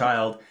as a Mm-hmm.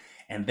 child,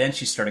 and then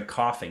she started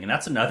coughing. And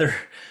that's another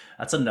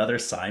that's another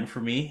sign for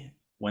me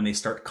when they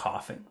start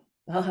coughing.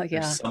 Oh, There's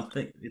yeah.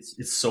 something,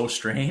 it's so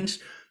strange,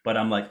 but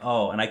I'm like,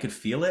 oh, and I could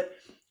feel it.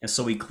 And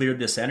so we cleared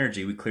this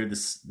energy, we cleared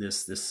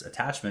this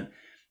attachment.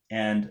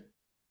 And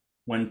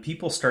when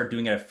people start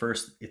doing it at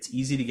first, it's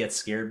easy to get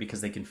scared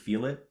because they can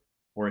feel it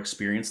or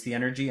experience the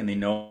energy and they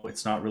know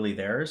it's not really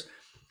theirs.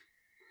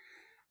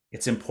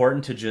 It's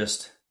important to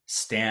just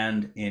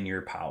stand in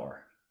your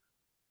power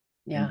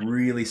Yeah. and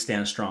really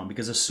stand strong,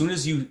 because as soon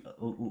as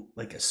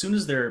as soon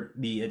as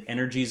the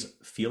energies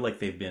feel like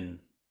they've been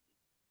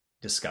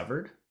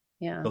discovered,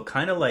 Yeah. they'll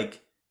kind of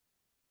like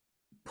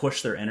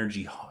push their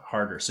energy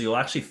harder. So you'll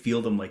actually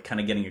feel them like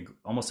kind of getting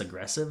almost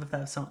aggressive, if that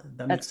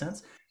makes That's,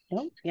 sense.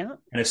 oh, yeah.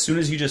 And as soon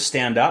as you just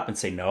stand up and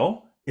say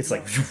no, it's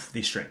like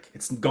they shrink.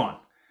 It's gone.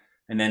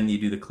 And then you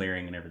do the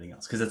clearing and everything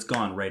else because it's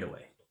gone right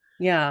away.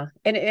 Yeah.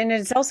 And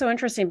it's also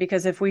interesting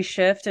because if we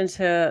shift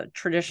into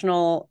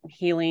traditional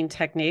healing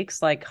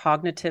techniques like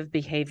cognitive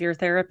behavior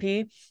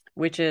therapy,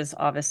 which is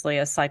obviously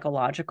a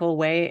psychological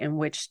way in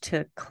which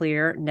to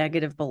clear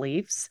negative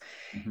beliefs,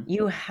 Mm-hmm.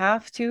 you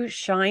have to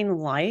shine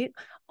light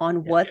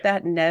on Yeah. what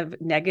that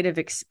negative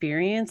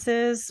experience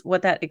is,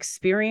 what that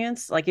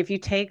experience, like if you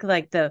take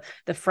like the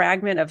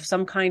fragment of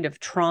some kind of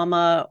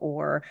trauma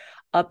or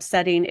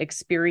upsetting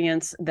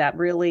experience that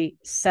really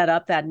set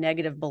up that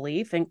negative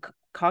belief, and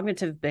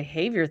cognitive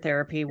behavior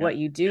therapy, Yeah. what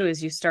you do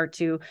is you start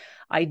to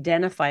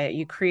identify it.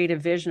 You create a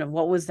vision of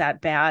what was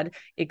that bad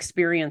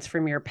experience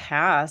from your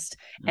past,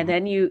 and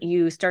Mm-hmm. then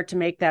you start to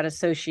make that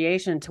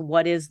association to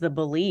what is the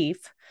belief.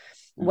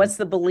 Mm-hmm. What's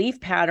the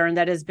belief pattern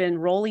that has been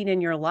rolling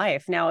in your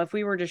life? Now, if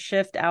we were to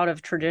shift out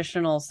of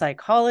traditional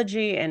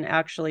psychology and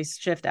actually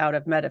shift out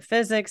of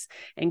metaphysics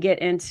and get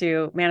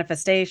into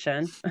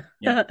manifestation,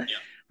 Yeah.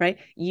 right?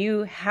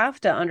 You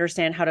have to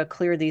understand how to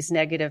clear these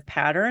negative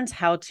patterns,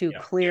 how to Yeah.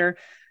 clear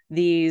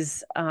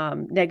these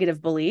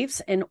negative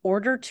beliefs in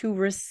order to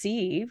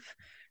receive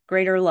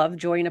greater love,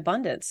 joy, and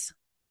abundance.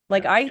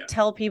 Like Yeah. I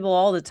tell people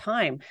all the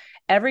time,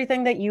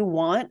 everything that you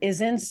want is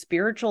in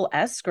spiritual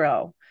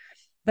escrow,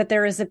 but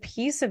there is a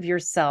piece of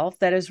yourself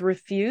that is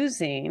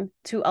refusing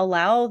to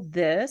allow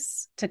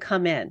this to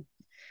come in.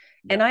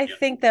 And Yeah. I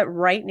think that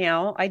right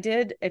now,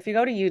 if you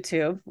go to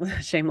YouTube,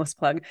 shameless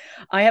plug,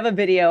 I have a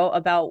video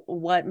about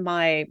what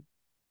my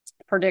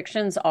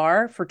predictions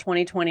are for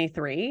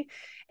 2023.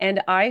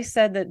 And I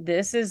said that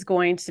this is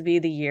going to be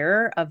the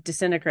year of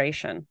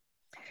disintegration.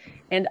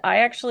 And I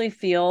actually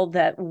feel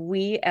that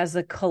we as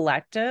a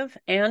collective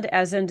and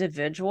as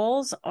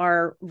individuals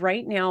are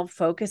right now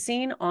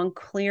focusing on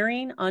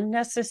clearing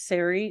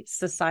unnecessary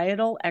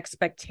societal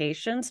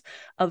expectations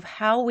of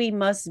how we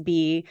must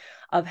be,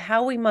 of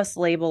how we must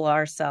label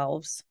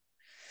ourselves,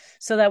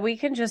 so that we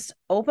can just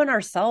open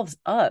ourselves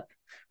up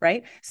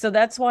right? So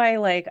that's why,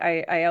 like,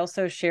 I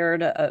also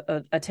shared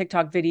a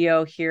TikTok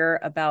video here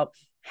about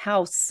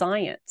how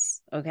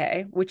science,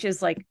 okay, which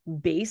is like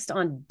based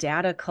on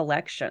data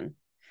collection,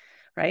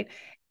 right?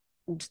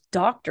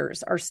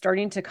 Doctors are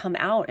starting to come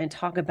out and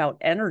talk about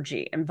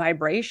energy and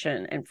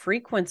vibration and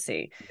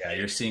frequency. Yeah,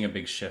 you're seeing a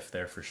big shift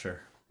there for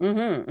sure.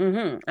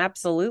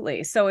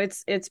 Absolutely. So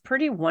it's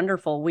pretty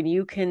wonderful when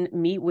you can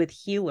meet with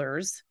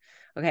healers,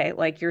 okay,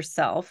 like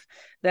yourself,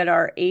 that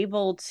are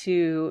able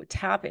to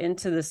tap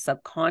into the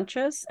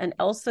subconscious and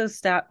also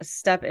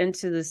step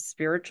into the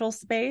spiritual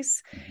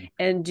space Mhm.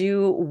 and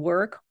do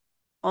work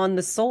on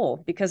the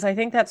soul, because I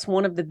think that's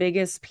one of the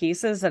biggest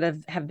pieces that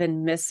have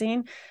been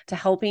missing to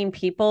helping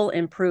people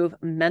improve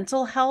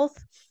mental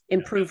health, Yeah.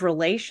 improve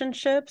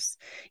relationships,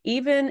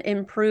 even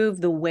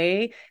improve the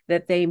way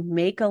that they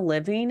make a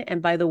living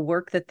and by the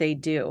work that they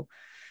do,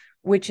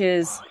 which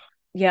is, Wow.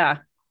 yeah,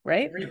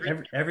 right?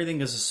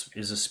 Everything is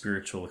a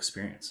spiritual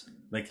experience.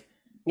 Like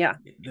Yeah.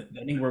 the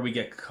thing where we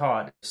get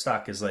caught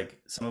stuck is like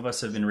some of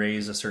us have been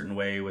raised a certain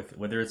way with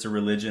whether it's a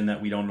religion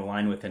that we don't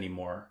align with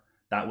anymore.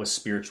 That was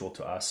spiritual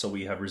to us, so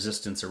we have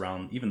resistance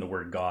around even the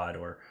word God,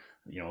 or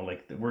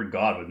like the word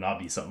God would not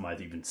be something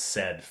I'd even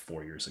said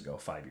 4 years ago,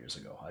 5 years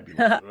ago. I'd be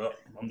like, "Ugh,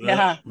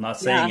 Yeah. I'm not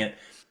saying Yeah. it.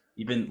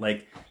 Even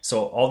like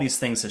so, all these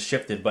things have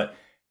shifted, but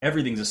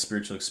everything's a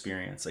spiritual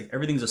experience. Like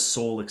everything's a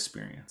soul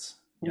experience.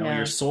 Your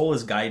Yeah. soul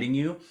is guiding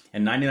you,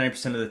 and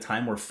 99% of the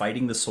time, we're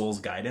fighting the soul's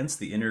guidance,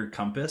 the inner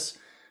compass,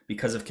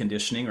 because of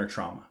conditioning or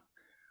trauma.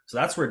 So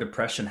that's where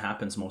depression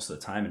happens most of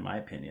the time, in my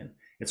opinion.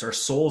 It's our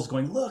souls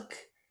going, look,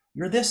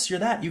 you're this, you're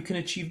that, you can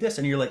achieve this.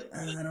 And you're like,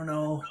 I don't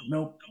know.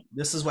 Nope.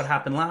 This is what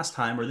happened last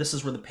time, or this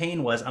is where the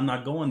pain was. I'm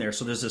not going there.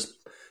 So there's this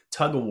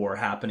tug of war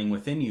happening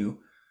within you.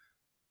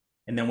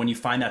 And then when you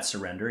find that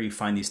surrender, you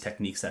find these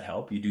techniques that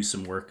help. You do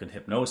some work in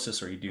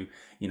hypnosis, or you do,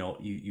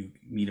 you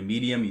meet a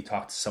medium, you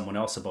talk to someone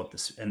else about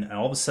this. And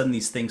all of a sudden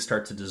these things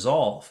start to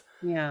dissolve,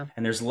 Yeah.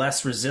 and there's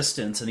less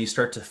resistance, and you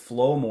start to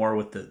flow more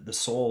with the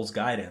soul's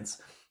guidance.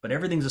 But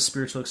everything's a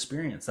spiritual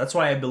experience. That's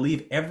why I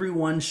believe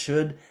everyone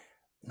should,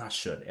 not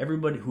should,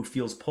 everybody who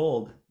feels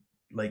pulled,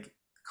 like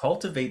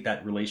cultivate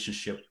that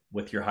relationship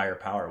with your higher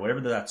power, whatever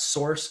that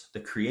source, the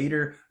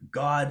creator,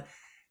 God,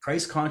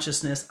 Christ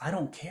consciousness. I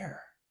don't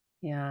care.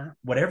 Yeah.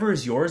 Whatever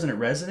is yours and it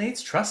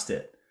resonates, trust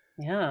it.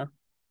 Yeah.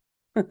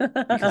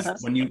 Because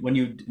when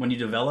you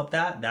develop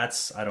that,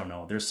 that's, I don't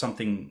know, there's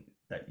something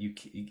that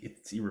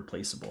it's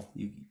irreplaceable.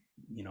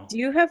 Do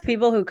you have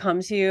people who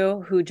come to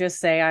you who just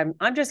say,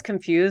 I'm just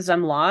confused,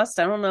 I'm lost,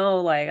 I don't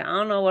know, like I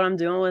don't know what I'm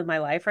doing with my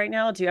life right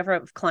now? Do you ever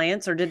have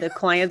clients, or did the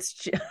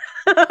clients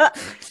yeah,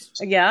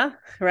 Yeah.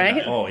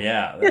 right? Oh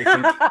yeah.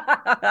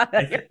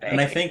 You're And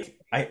I right. think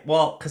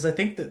well, because I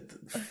think that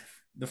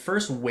the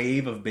first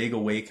wave of big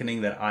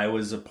awakening that I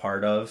was a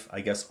part of,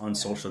 I guess, on Yeah.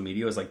 social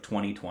media was like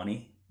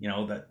 2020.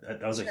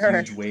 That was a Sure.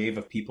 huge wave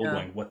of people Yeah.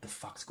 going, "What the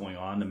fuck's going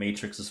on? The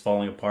matrix is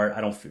falling apart.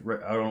 I don't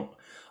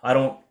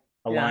Yeah.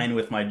 align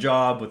with my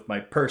job, with my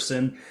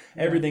person.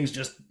 Yeah.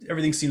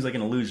 Everything seems like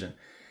an illusion."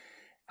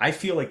 I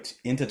feel like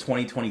into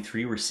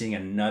 2023, we're seeing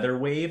another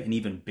wave and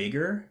even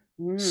bigger.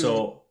 Mm,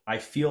 So I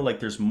feel like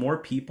there's more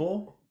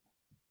people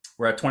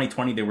where at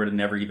 2020 they would have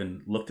never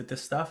even looked at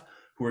this stuff,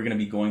 who are going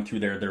to be going through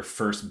their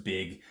first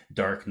big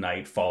dark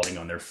night, falling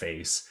on their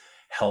face,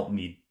 help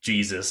me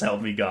Jesus, help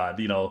me God,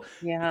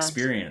 yeah.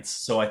 experience.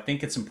 So I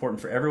think it's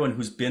important for everyone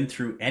who's been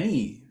through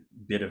any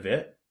bit of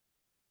it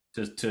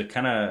to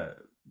kind of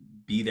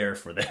be there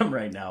for them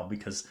right now,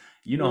 because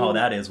you know how Mm,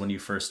 that is when you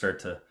first start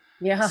to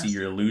yeah. see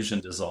your illusion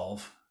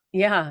dissolve.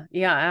 Yeah.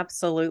 Yeah.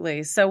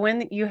 Absolutely. So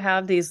when you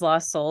have these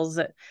lost souls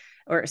that,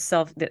 or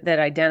that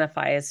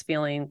identify as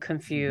feeling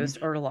confused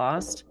Mm-hmm. or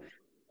lost,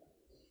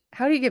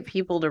 how do you get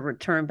people to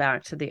return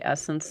back to the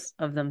essence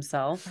of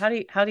themselves? How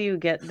do you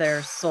get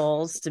their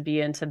souls to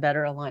be into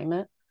better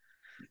alignment?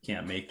 You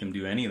can't make them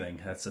do anything.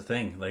 That's the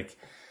thing. Like,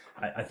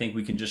 I think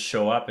we can just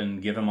show up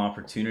and give them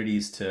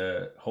opportunities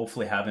to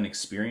hopefully have an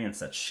experience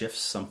that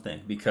shifts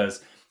something.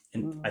 Because I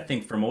Mm,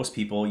 think for most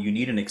people, you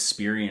need an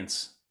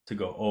experience to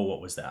go, oh,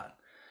 what was that?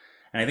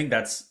 And I think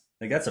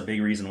that's a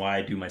big reason why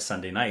I do my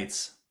Sunday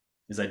nights,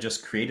 is I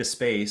just create a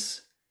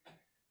space,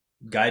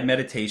 guide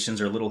meditations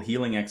or little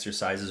healing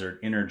exercises or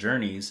inner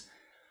journeys,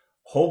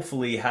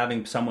 hopefully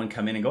having someone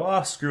come in and go,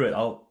 oh, screw it,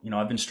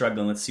 I've been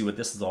struggling, let's see what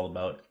this is all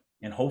about.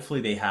 And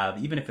hopefully they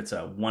have, even if it's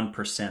a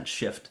 1%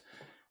 shift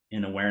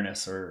in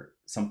awareness, or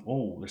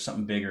there's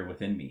something bigger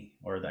within me,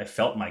 or I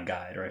felt my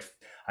guide, or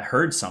I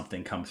heard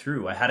something come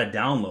through, I had a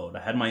download,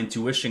 I had my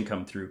intuition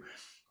come through,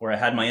 or I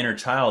had my inner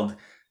child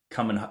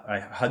come, and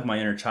I hugged my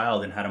inner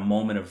child and had a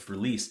moment of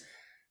release.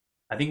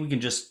 I think we can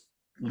just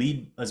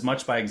lead as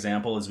much by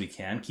example as we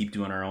can, keep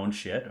doing our own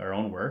shit, our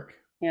own work,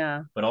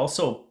 yeah. but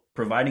also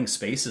providing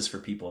spaces for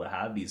people to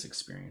have these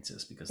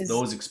experiences, because Is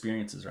those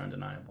experiences are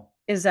undeniable.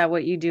 is that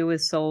what you do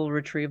with soul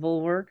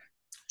retrieval work?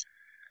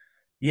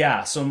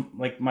 Yeah, so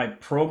like my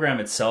program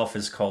itself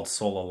is called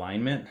Soul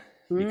Alignment,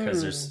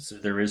 because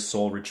Mm, there is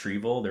soul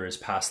retrieval, there is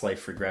past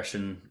life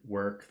regression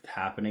work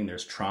happening,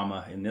 there's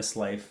trauma in this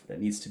life that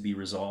needs to be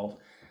resolved,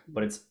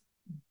 but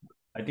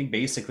I think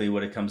basically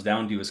what it comes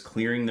down to is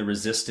clearing the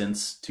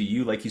resistance to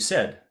you, like you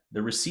said,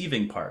 the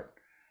receiving part.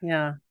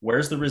 Yeah.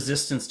 Where's the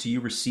resistance to you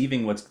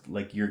receiving what's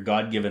like your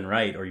God-given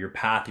right or your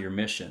path, your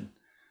mission?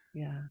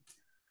 Yeah.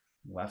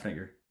 I'm laughing at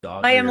your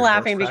dog I or am your horse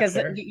laughing back because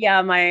there?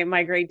 yeah,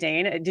 my Great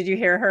Dane. Did you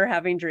hear her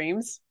having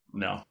dreams?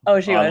 No.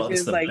 Oh, she Oh, I was. love She it's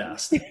was the like,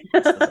 best. It's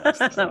the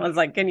best. I I love was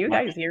like, can you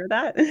my guys hear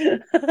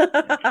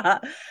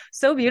that?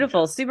 So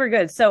beautiful, super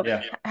good. So,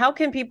 yeah. how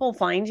can people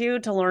find you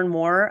to learn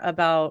more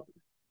about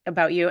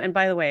you? And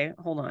by the way,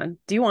 hold on.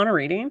 Do you want a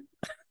reading?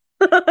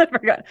 I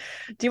forgot.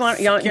 Do you want?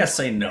 You Fuck want... yeah,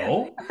 say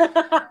no.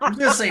 Who's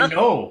gonna say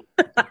no?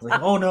 It's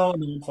like, oh no,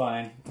 no, I'm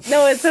fine.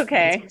 No, it's Let's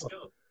okay. go.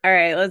 All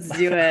right, let's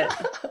do it.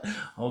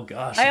 Oh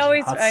gosh, I it's a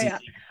always, hot seat. I,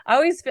 I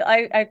always feel,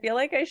 I feel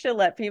like I should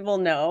let people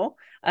know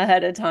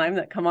ahead of time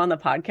that come on the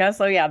podcast.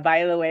 So yeah,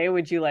 by the way,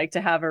 would you like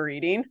to have a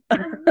reading?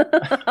 Well,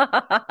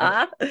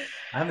 I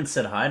haven't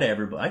said hi to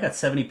everybody. I got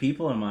 70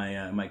 people in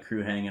my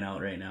crew hanging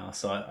out right now.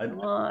 So Oh,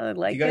 I if you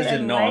like it. guys I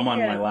didn't know, I'm like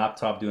on my it.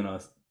 laptop doing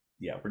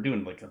yeah, we're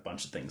doing like a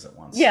bunch of things at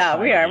once. So Yeah, hi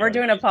we are. We're everybody.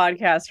 doing a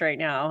podcast right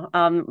now.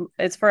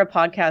 It's for a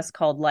podcast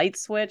called Light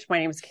Switch. My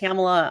name is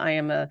Kamala. I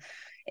am a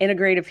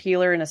integrative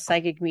healer and a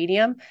psychic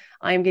medium.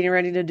 I am getting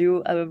ready to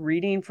do a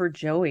reading for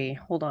Joey.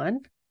 Hold on.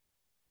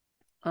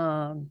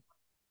 Um,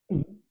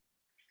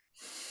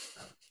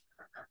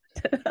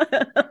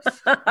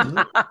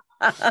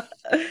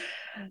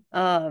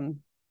 um,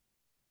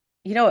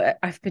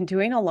 I've been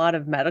doing a lot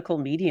of medical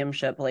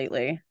mediumship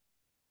lately.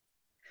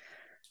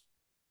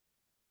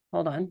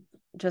 Hold on.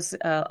 Just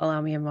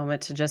allow me a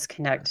moment to just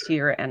connect to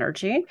your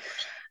energy.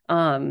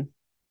 Um,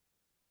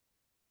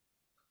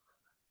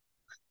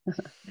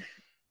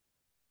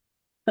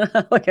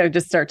 like I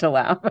just start to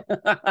laugh.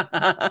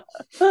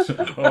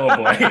 Oh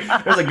boy,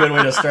 there's a good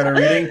way to start a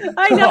reading.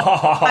 I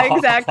know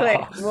exactly.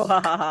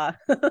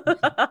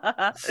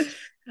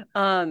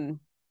 um,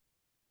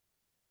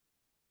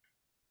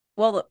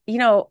 well,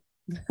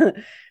 this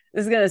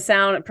is going to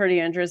sound pretty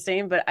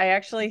interesting, but I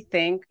actually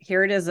think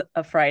here it is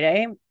a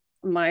Friday.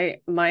 My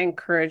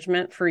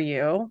encouragement for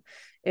you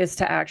is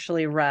to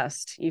actually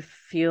rest. You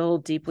feel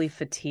deeply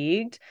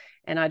fatigued,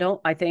 and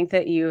I think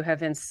that you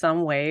have in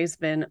some ways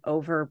been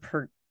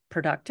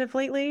productive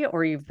lately,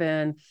 or you've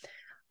been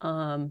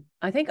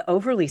I think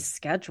overly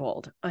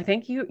scheduled. I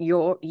think you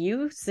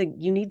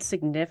need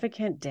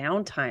significant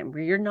downtime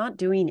where you're not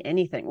doing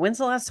anything. When's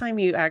the last time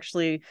you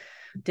actually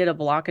did a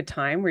block of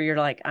time where you're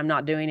like, I'm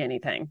not doing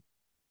anything?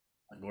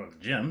 I go to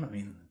the gym. I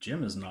mean, the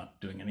gym is not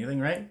doing anything,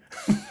 right?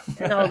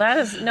 No, that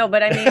is no,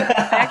 but I mean,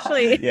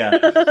 actually, Yeah,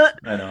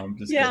 I know. I'm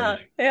just kidding. yeah,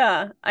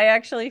 yeah. I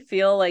actually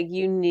feel like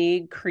you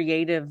need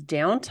creative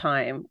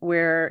downtime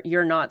where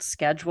you're not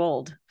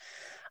scheduled.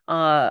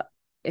 Uh,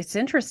 it's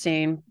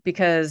interesting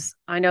because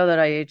I know that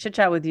I chit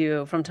chat with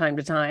you from time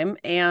to time,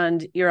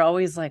 and you're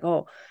always like,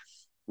 oh,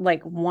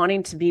 like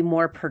wanting to be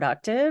more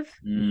productive.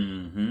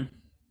 Mm-hmm.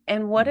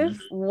 And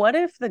Mm-hmm. what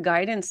if the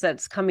guidance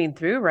that's coming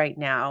through right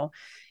now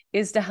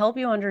is to help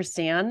you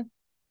understand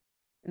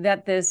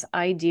that this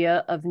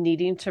idea of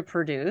needing to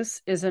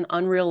produce is an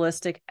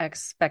unrealistic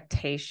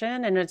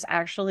expectation and it's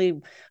actually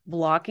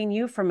blocking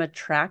you from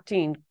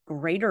attracting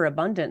greater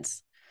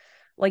abundance.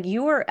 Like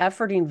you are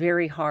efforting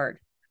very hard.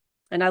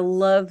 And I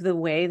love the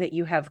way that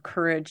you have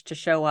courage to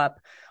show up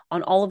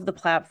on all of the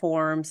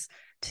platforms,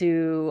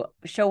 to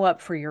show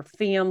up for your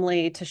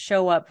family, to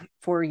show up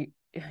for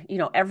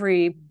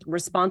every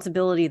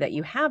responsibility that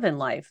you have in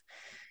life.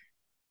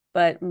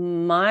 But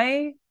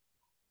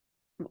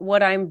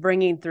what I'm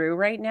bringing through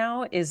right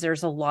now is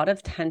there's a lot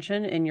of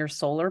tension in your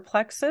solar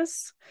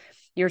plexus.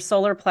 Your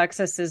solar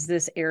plexus is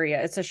this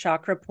area. It's a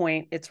chakra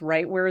point. It's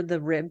right where the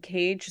rib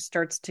cage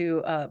starts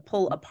to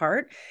pull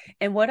apart.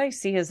 And what I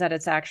see is that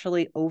it's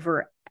actually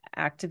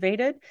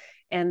overactivated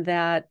and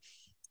that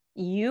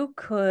you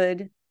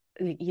could,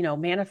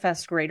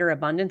 manifest greater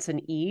abundance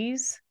and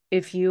ease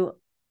if you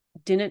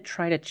didn't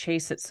try to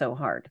chase it so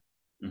hard.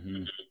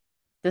 Mm-hmm.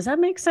 Does that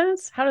make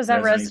sense? How does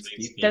that Resonates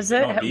deeply. does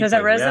No, it does that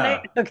deeply.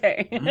 resonate? Yeah.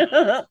 Okay.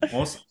 Mm-hmm.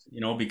 Most,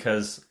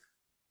 because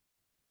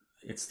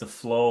it's the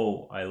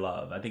flow I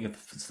love. I think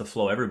it's the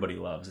flow everybody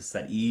loves. It's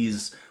that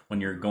ease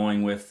when you're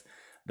going with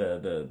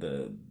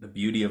the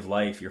beauty of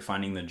life. You're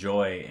finding the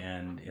joy,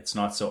 and it's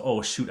not so.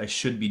 Oh shoot, I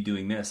should be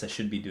doing this. I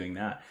should be doing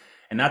that.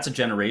 And that's a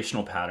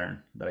generational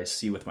pattern that I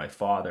see with my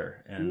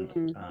father. And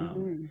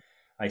Mm-hmm.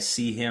 I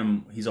see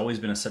him. He's always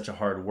been such a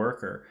hard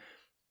worker,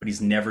 but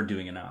he's never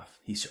doing enough.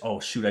 He's, oh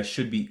shoot, I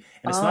should be.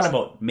 And it's not Oh,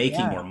 about making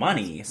yeah. more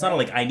money. It's not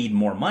like I need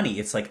more money.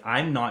 It's like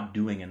I'm not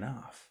doing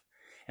enough.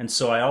 And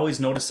so I always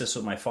noticed this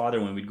with my father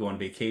when we'd go on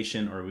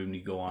vacation or when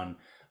we'd go on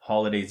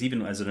holidays,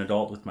 even as an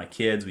adult with my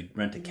kids, we'd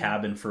rent a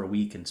cabin for a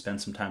week and spend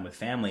some time with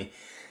family.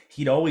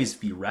 He'd always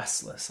be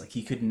restless. Like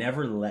he could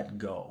never let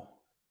go.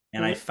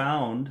 And I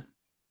found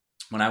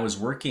when I was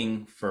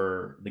working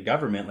for the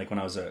government, like when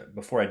I was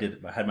before I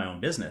had my own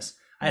business,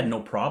 I had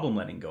no problem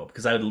letting go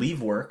because I would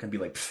leave work and be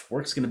like,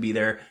 work's going to be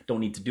there. Don't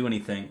need to do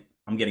anything.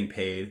 I'm getting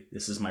paid.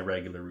 This is my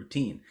regular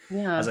routine.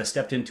 Yeah. As I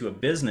stepped into a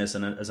business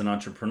and as an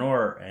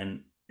entrepreneur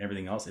and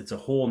everything else, it's a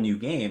whole new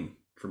game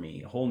for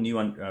me, a whole new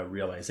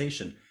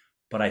realization.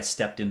 but I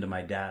stepped into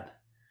my dad.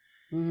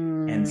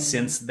 And Mm.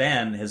 since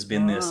then has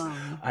been this,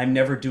 Oh. I'm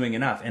never doing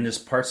enough. And there's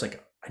parts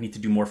like, I need to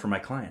do more for my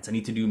clients. I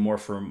need to do more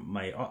for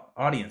my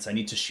audience. I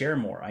need to share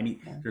more. Yeah.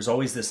 There's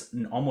always this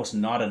almost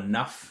not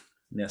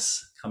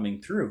enoughness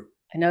coming through.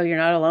 I know you're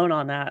not alone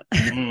on that.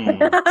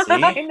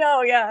 I See?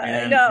 know, yeah, I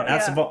And know,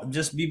 that's yeah. about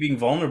just me being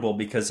vulnerable,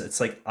 because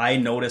it's like I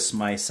notice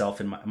myself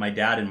and my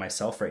dad and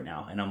myself right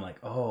now. And I'm like,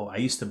 oh, I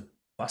used to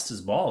bust his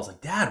balls.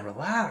 Like, Dad,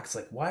 relax.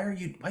 Like, why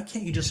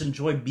can't you just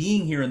enjoy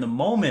being here in the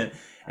moment?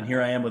 And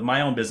here I am with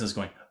my own business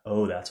going,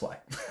 oh, that's why.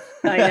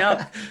 I know.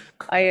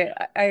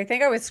 I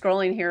think I was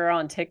scrolling here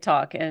on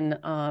TikTok and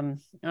I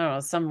don't know,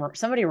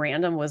 somebody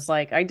random was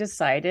like, I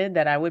decided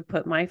that I would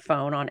put my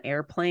phone on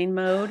airplane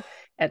mode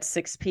at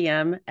 6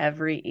 p.m.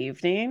 every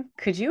evening.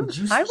 Did you?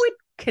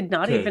 Could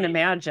not even Okay.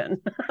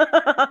 imagine.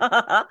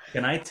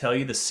 Can I tell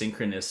you the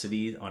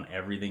synchronicity on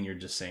everything you're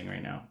just saying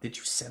right now? Did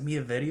you send me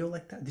a video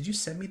like that? Did you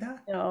send me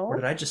that? Or No,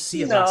 did I just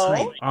see it last no,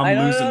 night? I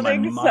I'm losing don't my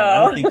think mind. I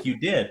don't so. think you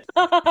did.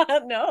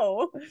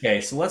 No. Okay,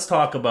 so let's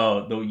talk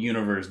about the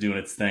universe doing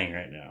its thing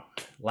right now.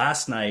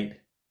 Last night,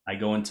 I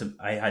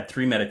had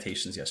 3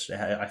 meditations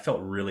yesterday. I felt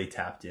really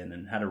tapped in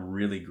and had a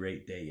really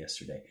great day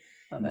yesterday.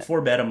 Love And it.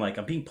 before bed, I'm like,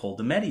 I'm being pulled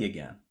to medi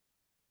again.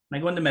 And I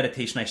go into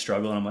meditation, I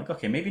struggle, and I'm like,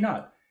 okay, maybe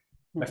not.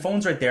 My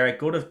phone's right there. I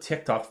go to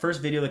TikTok.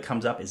 First video that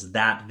comes up is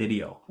that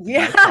video. The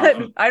Yeah, guy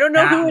talking. I don't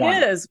know who That it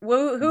one. is.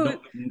 Who?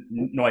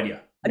 No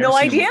idea. Never No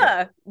seen him before.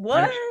 idea.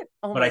 What?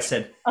 Oh But I my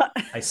said, God.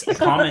 I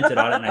commented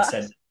on it and I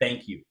said,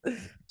 thank you.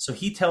 So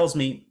he tells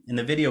me in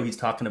the video, he's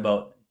talking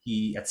about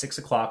he at 6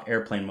 o'clock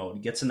airplane mode.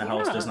 He gets in the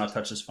house, does Yeah. not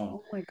touch his phone,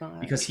 Oh my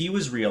because gosh. he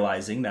was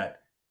realizing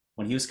that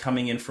when he was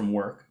coming in from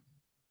work,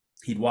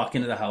 he'd walk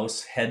into the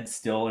house, head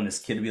still, and his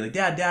kid would be like,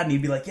 Dad, Dad. And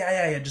he'd be like, yeah,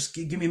 yeah, yeah, just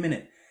give me a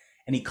minute.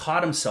 And he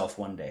caught himself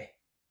one day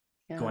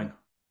Yeah. going,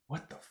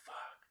 what the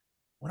fuck?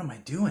 What am I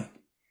doing?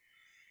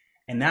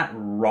 And that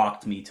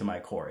rocked me to my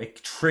core.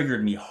 It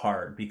triggered me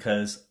hard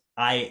because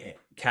I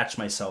catch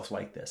myself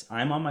like this.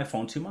 I'm on my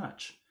phone too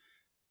much.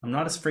 I'm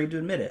not afraid to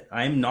admit it.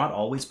 I'm not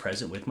always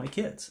present with my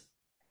kids.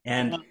 Yeah.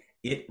 And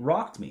it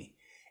rocked me.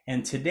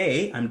 And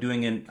today I'm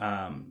doing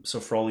so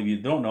for all of you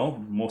who don't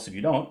know, most of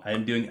you don't,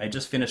 I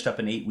just finished up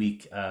an 8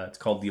 week, it's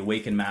called the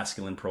Awaken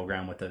Masculine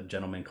program with a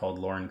gentleman called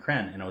Lauren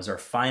Kren. And it was our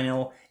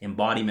final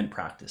embodiment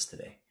practice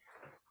today.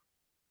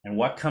 And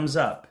what comes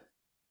up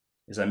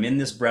is I'm in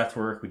this breath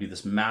work. We do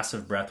this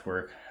massive breath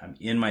work. I'm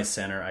in my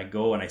center. I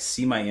go and I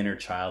see my inner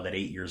child at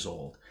 8 years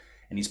old.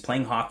 And he's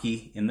playing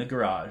hockey in the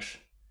garage.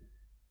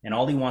 And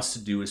all he wants to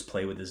do is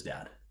play with his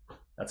dad.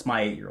 That's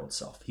my 8-year-old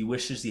self. He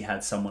wishes he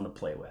had someone to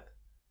play with.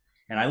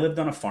 And I lived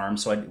on a farm,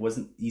 so it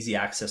wasn't easy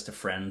access to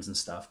friends and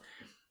stuff.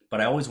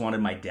 But I always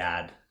wanted my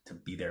dad to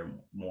be there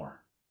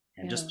more.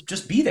 And Yeah.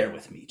 just be there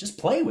with me. Just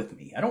play with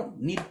me. I don't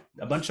need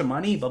a bunch of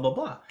money, blah, blah,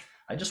 blah.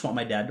 I just want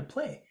my dad to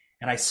play.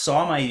 And I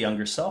saw my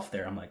younger self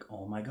there. I'm like,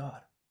 oh my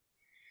God.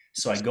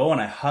 So I go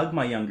and I hug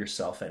my younger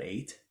self at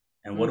 8.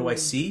 And what do I Mm.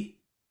 see?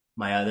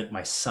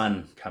 My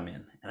son come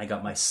in. And I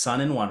got my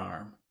son in one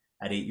arm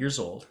at 8 years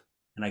old.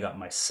 And I got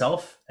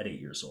myself at 8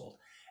 years old.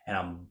 And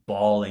I'm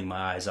bawling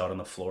my eyes out on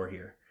the floor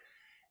here.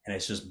 And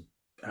it's just,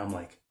 and I'm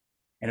like,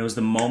 and it was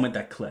the moment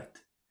that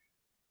clicked.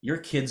 Your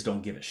kids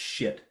don't give a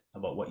shit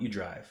about what you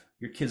drive.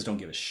 Your kids don't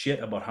give a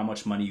shit about how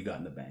much money you got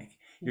in the bank.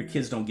 Your Yeah.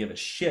 kids don't give a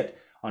shit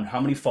on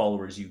how many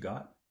followers you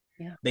got.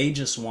 Yeah. They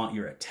just want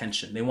your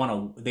attention. They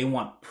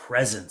want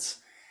presence.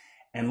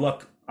 And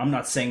look, I'm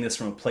not saying this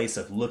from a place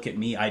of look at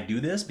me, I do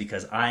this,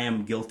 because I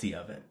am guilty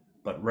of it.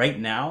 But right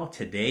now,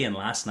 today and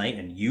last night,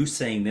 and you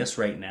saying this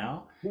right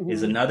now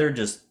is Mhm. another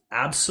just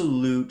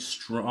absolute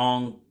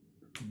strong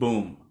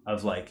boom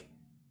of like,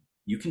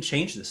 you can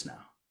change this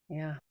now.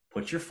 Yeah.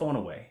 Put your phone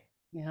away.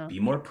 Yeah. Be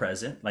more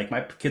present. Like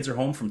my kids are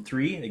home from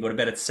 3, they go to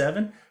bed at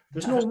 7.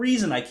 There's no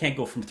reason I can't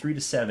go from 3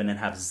 to 7 and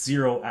have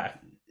zero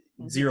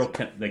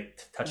like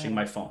touching Yeah.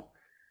 my phone.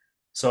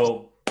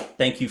 So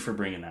thank you for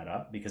bringing that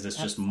up, because it's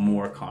just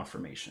more Absolutely.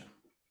 confirmation.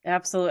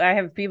 Absolutely. I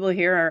have people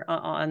here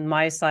on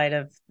my side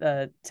of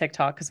the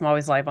TikTok because I'm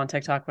always live on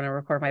TikTok when I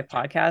record my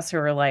podcast who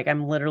are like,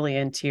 I'm literally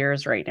in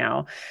tears right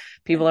now.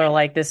 People are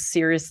like, this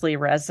seriously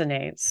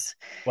resonates.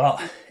 Well,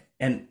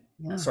 and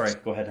Yeah. sorry,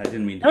 go ahead. I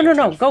didn't mean to No, no, cut you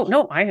no. off. Go.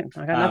 No, I got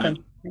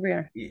nothing. Here we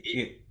are.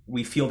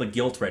 We feel the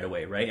guilt right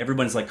away, right?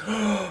 Everyone's like,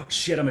 oh,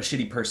 shit, I'm a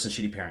shitty person,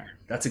 shitty parent.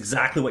 That's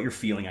exactly what you're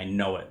feeling. I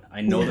know it.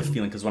 I know the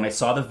feeling, because when I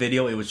saw the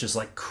video, it was just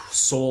like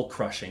soul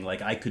crushing.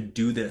 Like I could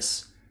do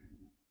this.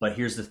 But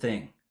here's the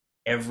thing.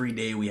 Every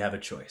day we have a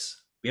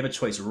choice. We have a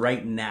choice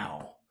right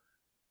now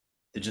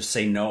to just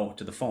say no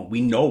to the phone.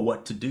 We know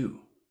what to do.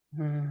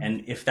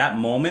 And if that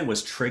moment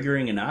was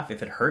triggering enough,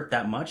 if it hurt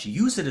that much,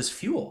 use it as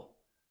fuel.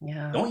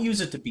 Yeah. Don't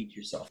use it to beat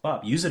yourself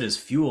up. Use it as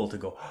fuel to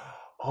go,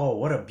 oh,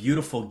 what a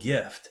beautiful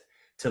gift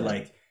to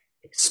like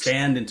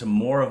expand into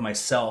more of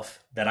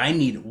myself that I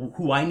need,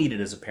 who I needed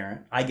as a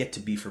parent. I get to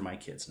be for my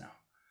kids now.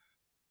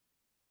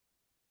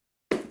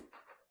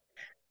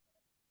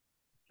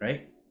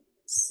 Right?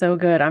 So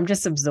good. I'm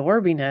just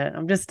absorbing it.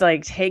 I'm just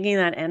like taking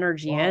that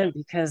energy in Well,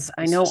 because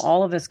I it's know just,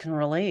 all of us can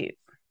relate,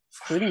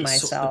 including so the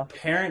myself.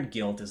 parent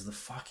guilt is the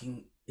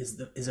fucking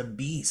is a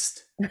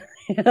beast.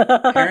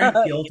 Parent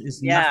guilt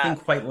is Yeah. nothing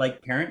quite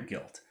like parent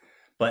guilt.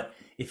 But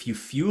if you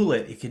fuel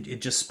it,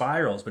 it just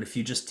spirals. But if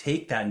you just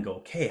take that and go,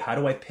 okay, how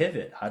do I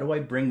pivot? How do I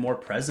bring more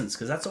presence?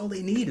 Because that's all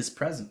they need is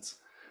presence.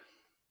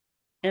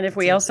 And if That's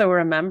we it. also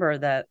remember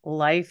that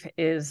life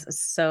is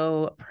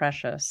so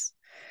precious,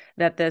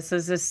 that this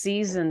is a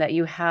season that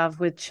you have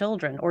with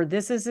children, or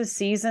this is a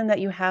season that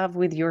you have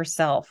with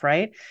yourself,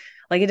 right?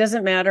 Like it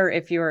doesn't matter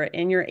if you're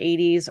in your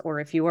 80s or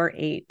if you are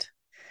eight,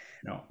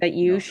 No, that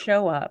you no.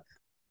 show up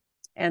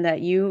and that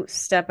you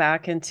step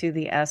back into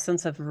the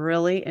essence of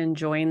really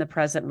enjoying the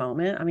present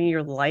moment. I mean,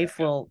 your life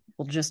will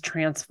just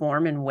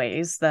transform in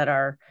ways that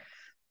are,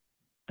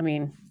 I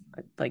mean,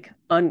 like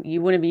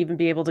you wouldn't even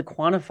be able to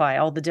quantify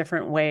all the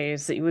different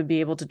ways that you would be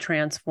able to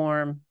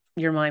transform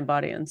your mind,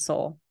 body, and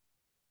soul.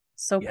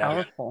 So Yeah,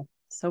 powerful.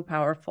 So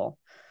powerful.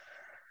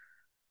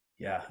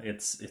 yeah.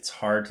 It's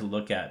hard to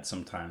look at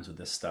sometimes with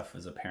this stuff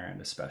as a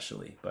parent,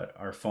 especially. But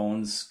our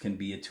phones can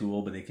be a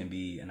tool, but they can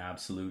be an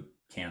absolute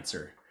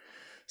cancer.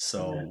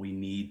 So Yeah. we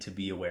need to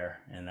be aware,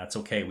 and that's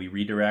okay. We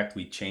redirect,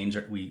 we change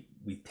it, we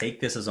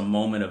take this as a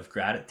moment of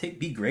gratitude.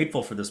 Be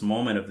grateful for this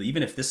moment of,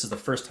 even if this is the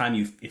first time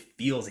it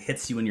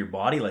hits you in your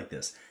body like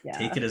this. Yeah.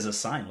 Take it as a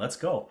sign. Let's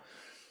go.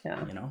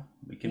 Yeah.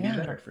 We can be Yeah.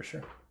 better for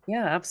sure.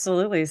 Yeah,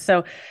 absolutely.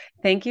 So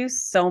thank you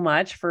so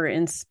much for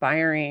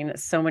inspiring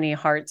so many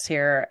hearts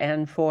here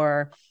and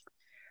for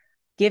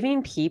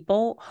giving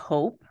people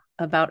hope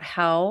about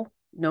how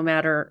no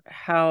matter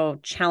how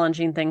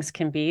challenging things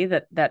can be,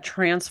 that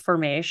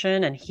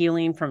transformation and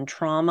healing from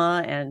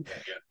trauma and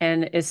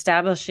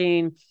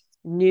establishing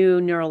new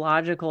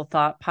neurological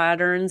thought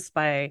patterns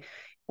by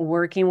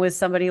working with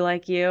somebody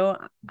like you.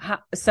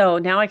 So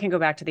now I can go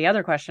back to the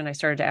other question I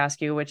started to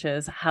ask you, which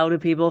is how do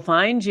people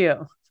find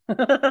you? You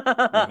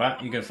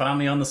can find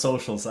me on the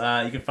socials.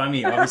 You can find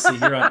me obviously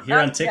here on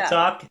Yeah.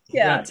 TikTok.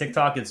 Here Yeah. on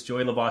TikTok, it's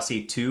Joy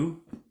Labossiere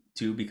two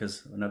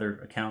because another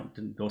account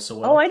didn't go so Oh,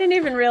 well. I didn't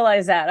even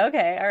realize that.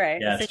 Okay. All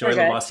right. Yeah, it's Super Joy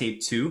good.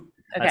 Labossiere 2.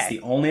 That's Okay.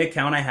 the only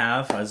account I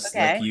have. As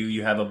like Okay.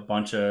 you have a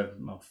bunch of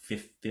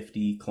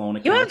 50 clone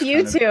You have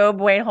accounts kind of. YouTube.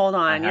 Wait, hold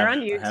I on. You're have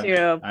on I have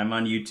YouTube. I'm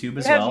on YouTube You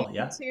as have well.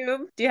 Yeah.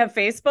 YouTube. Do you have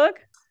Facebook?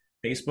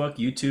 Facebook,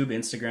 YouTube,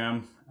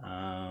 Instagram.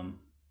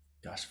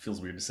 Gosh, it feels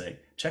weird to say.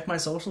 Check my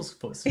socials,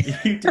 post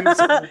YouTube,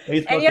 And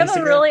Facebook, you have a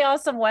Instagram. really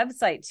awesome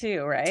website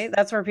too, right?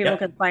 That's where people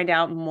can Yep. find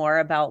out more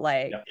about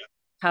like Yep.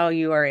 how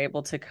you are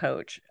able to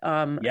coach.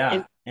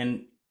 Yeah.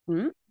 And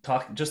Hmm?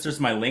 talk just there's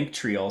my link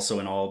tree also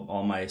in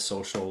all my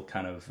social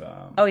kind of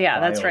Oh yeah,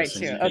 that's right bios,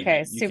 and too. Okay,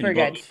 you can super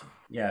book. good.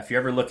 Yeah, if you're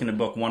ever looking to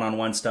book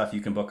one-on-one stuff,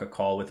 you can book a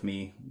call with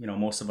me.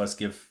 Most of us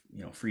give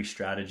free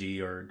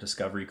strategy or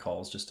discovery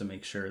calls just to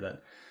make sure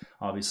that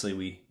obviously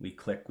we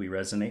click, we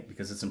resonate,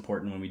 because it's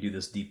important when we do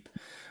this deep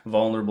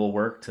vulnerable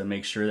work to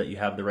make sure that you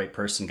have the right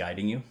person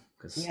guiding you,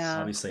 because Yeah.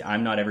 obviously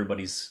I'm not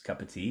everybody's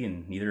cup of tea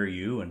and neither are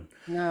you, and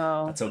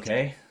No. that's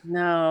okay.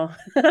 No,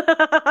 Right.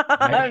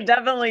 I'm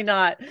definitely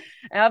not.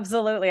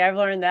 Absolutely. I've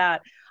learned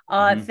that.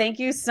 Hmm. Thank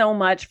you so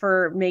much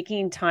for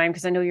making time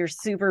because I know you're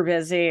super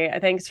busy.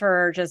 Thanks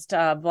for just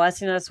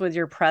blessing us with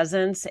your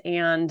presence.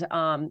 And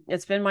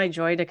it's been my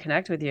joy to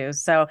connect with you.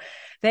 So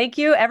thank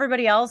you,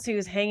 everybody else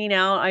who's hanging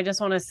out. I just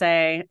want to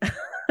say,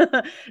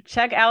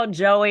 check out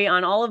Joey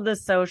on all of the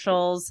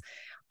socials.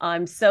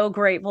 I'm so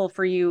grateful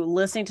for you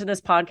listening to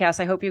this podcast.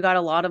 I hope you got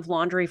a lot of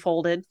laundry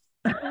folded.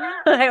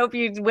 I hope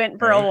you went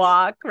for a Right.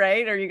 walk,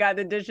 right? Or you got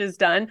the dishes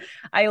done.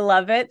 I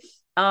love it.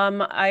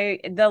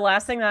 The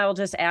last thing that I will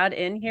just add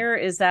in here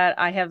is that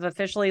I have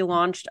officially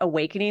launched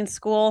Awakening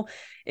School.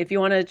 If you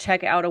want to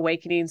check out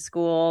Awakening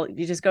School,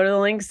 you just go to the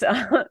links.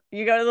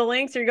 You go to the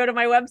links or you go to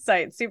my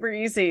website. Super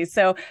easy.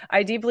 So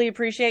I deeply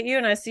appreciate you.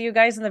 And I see you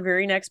guys in the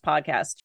very next podcast.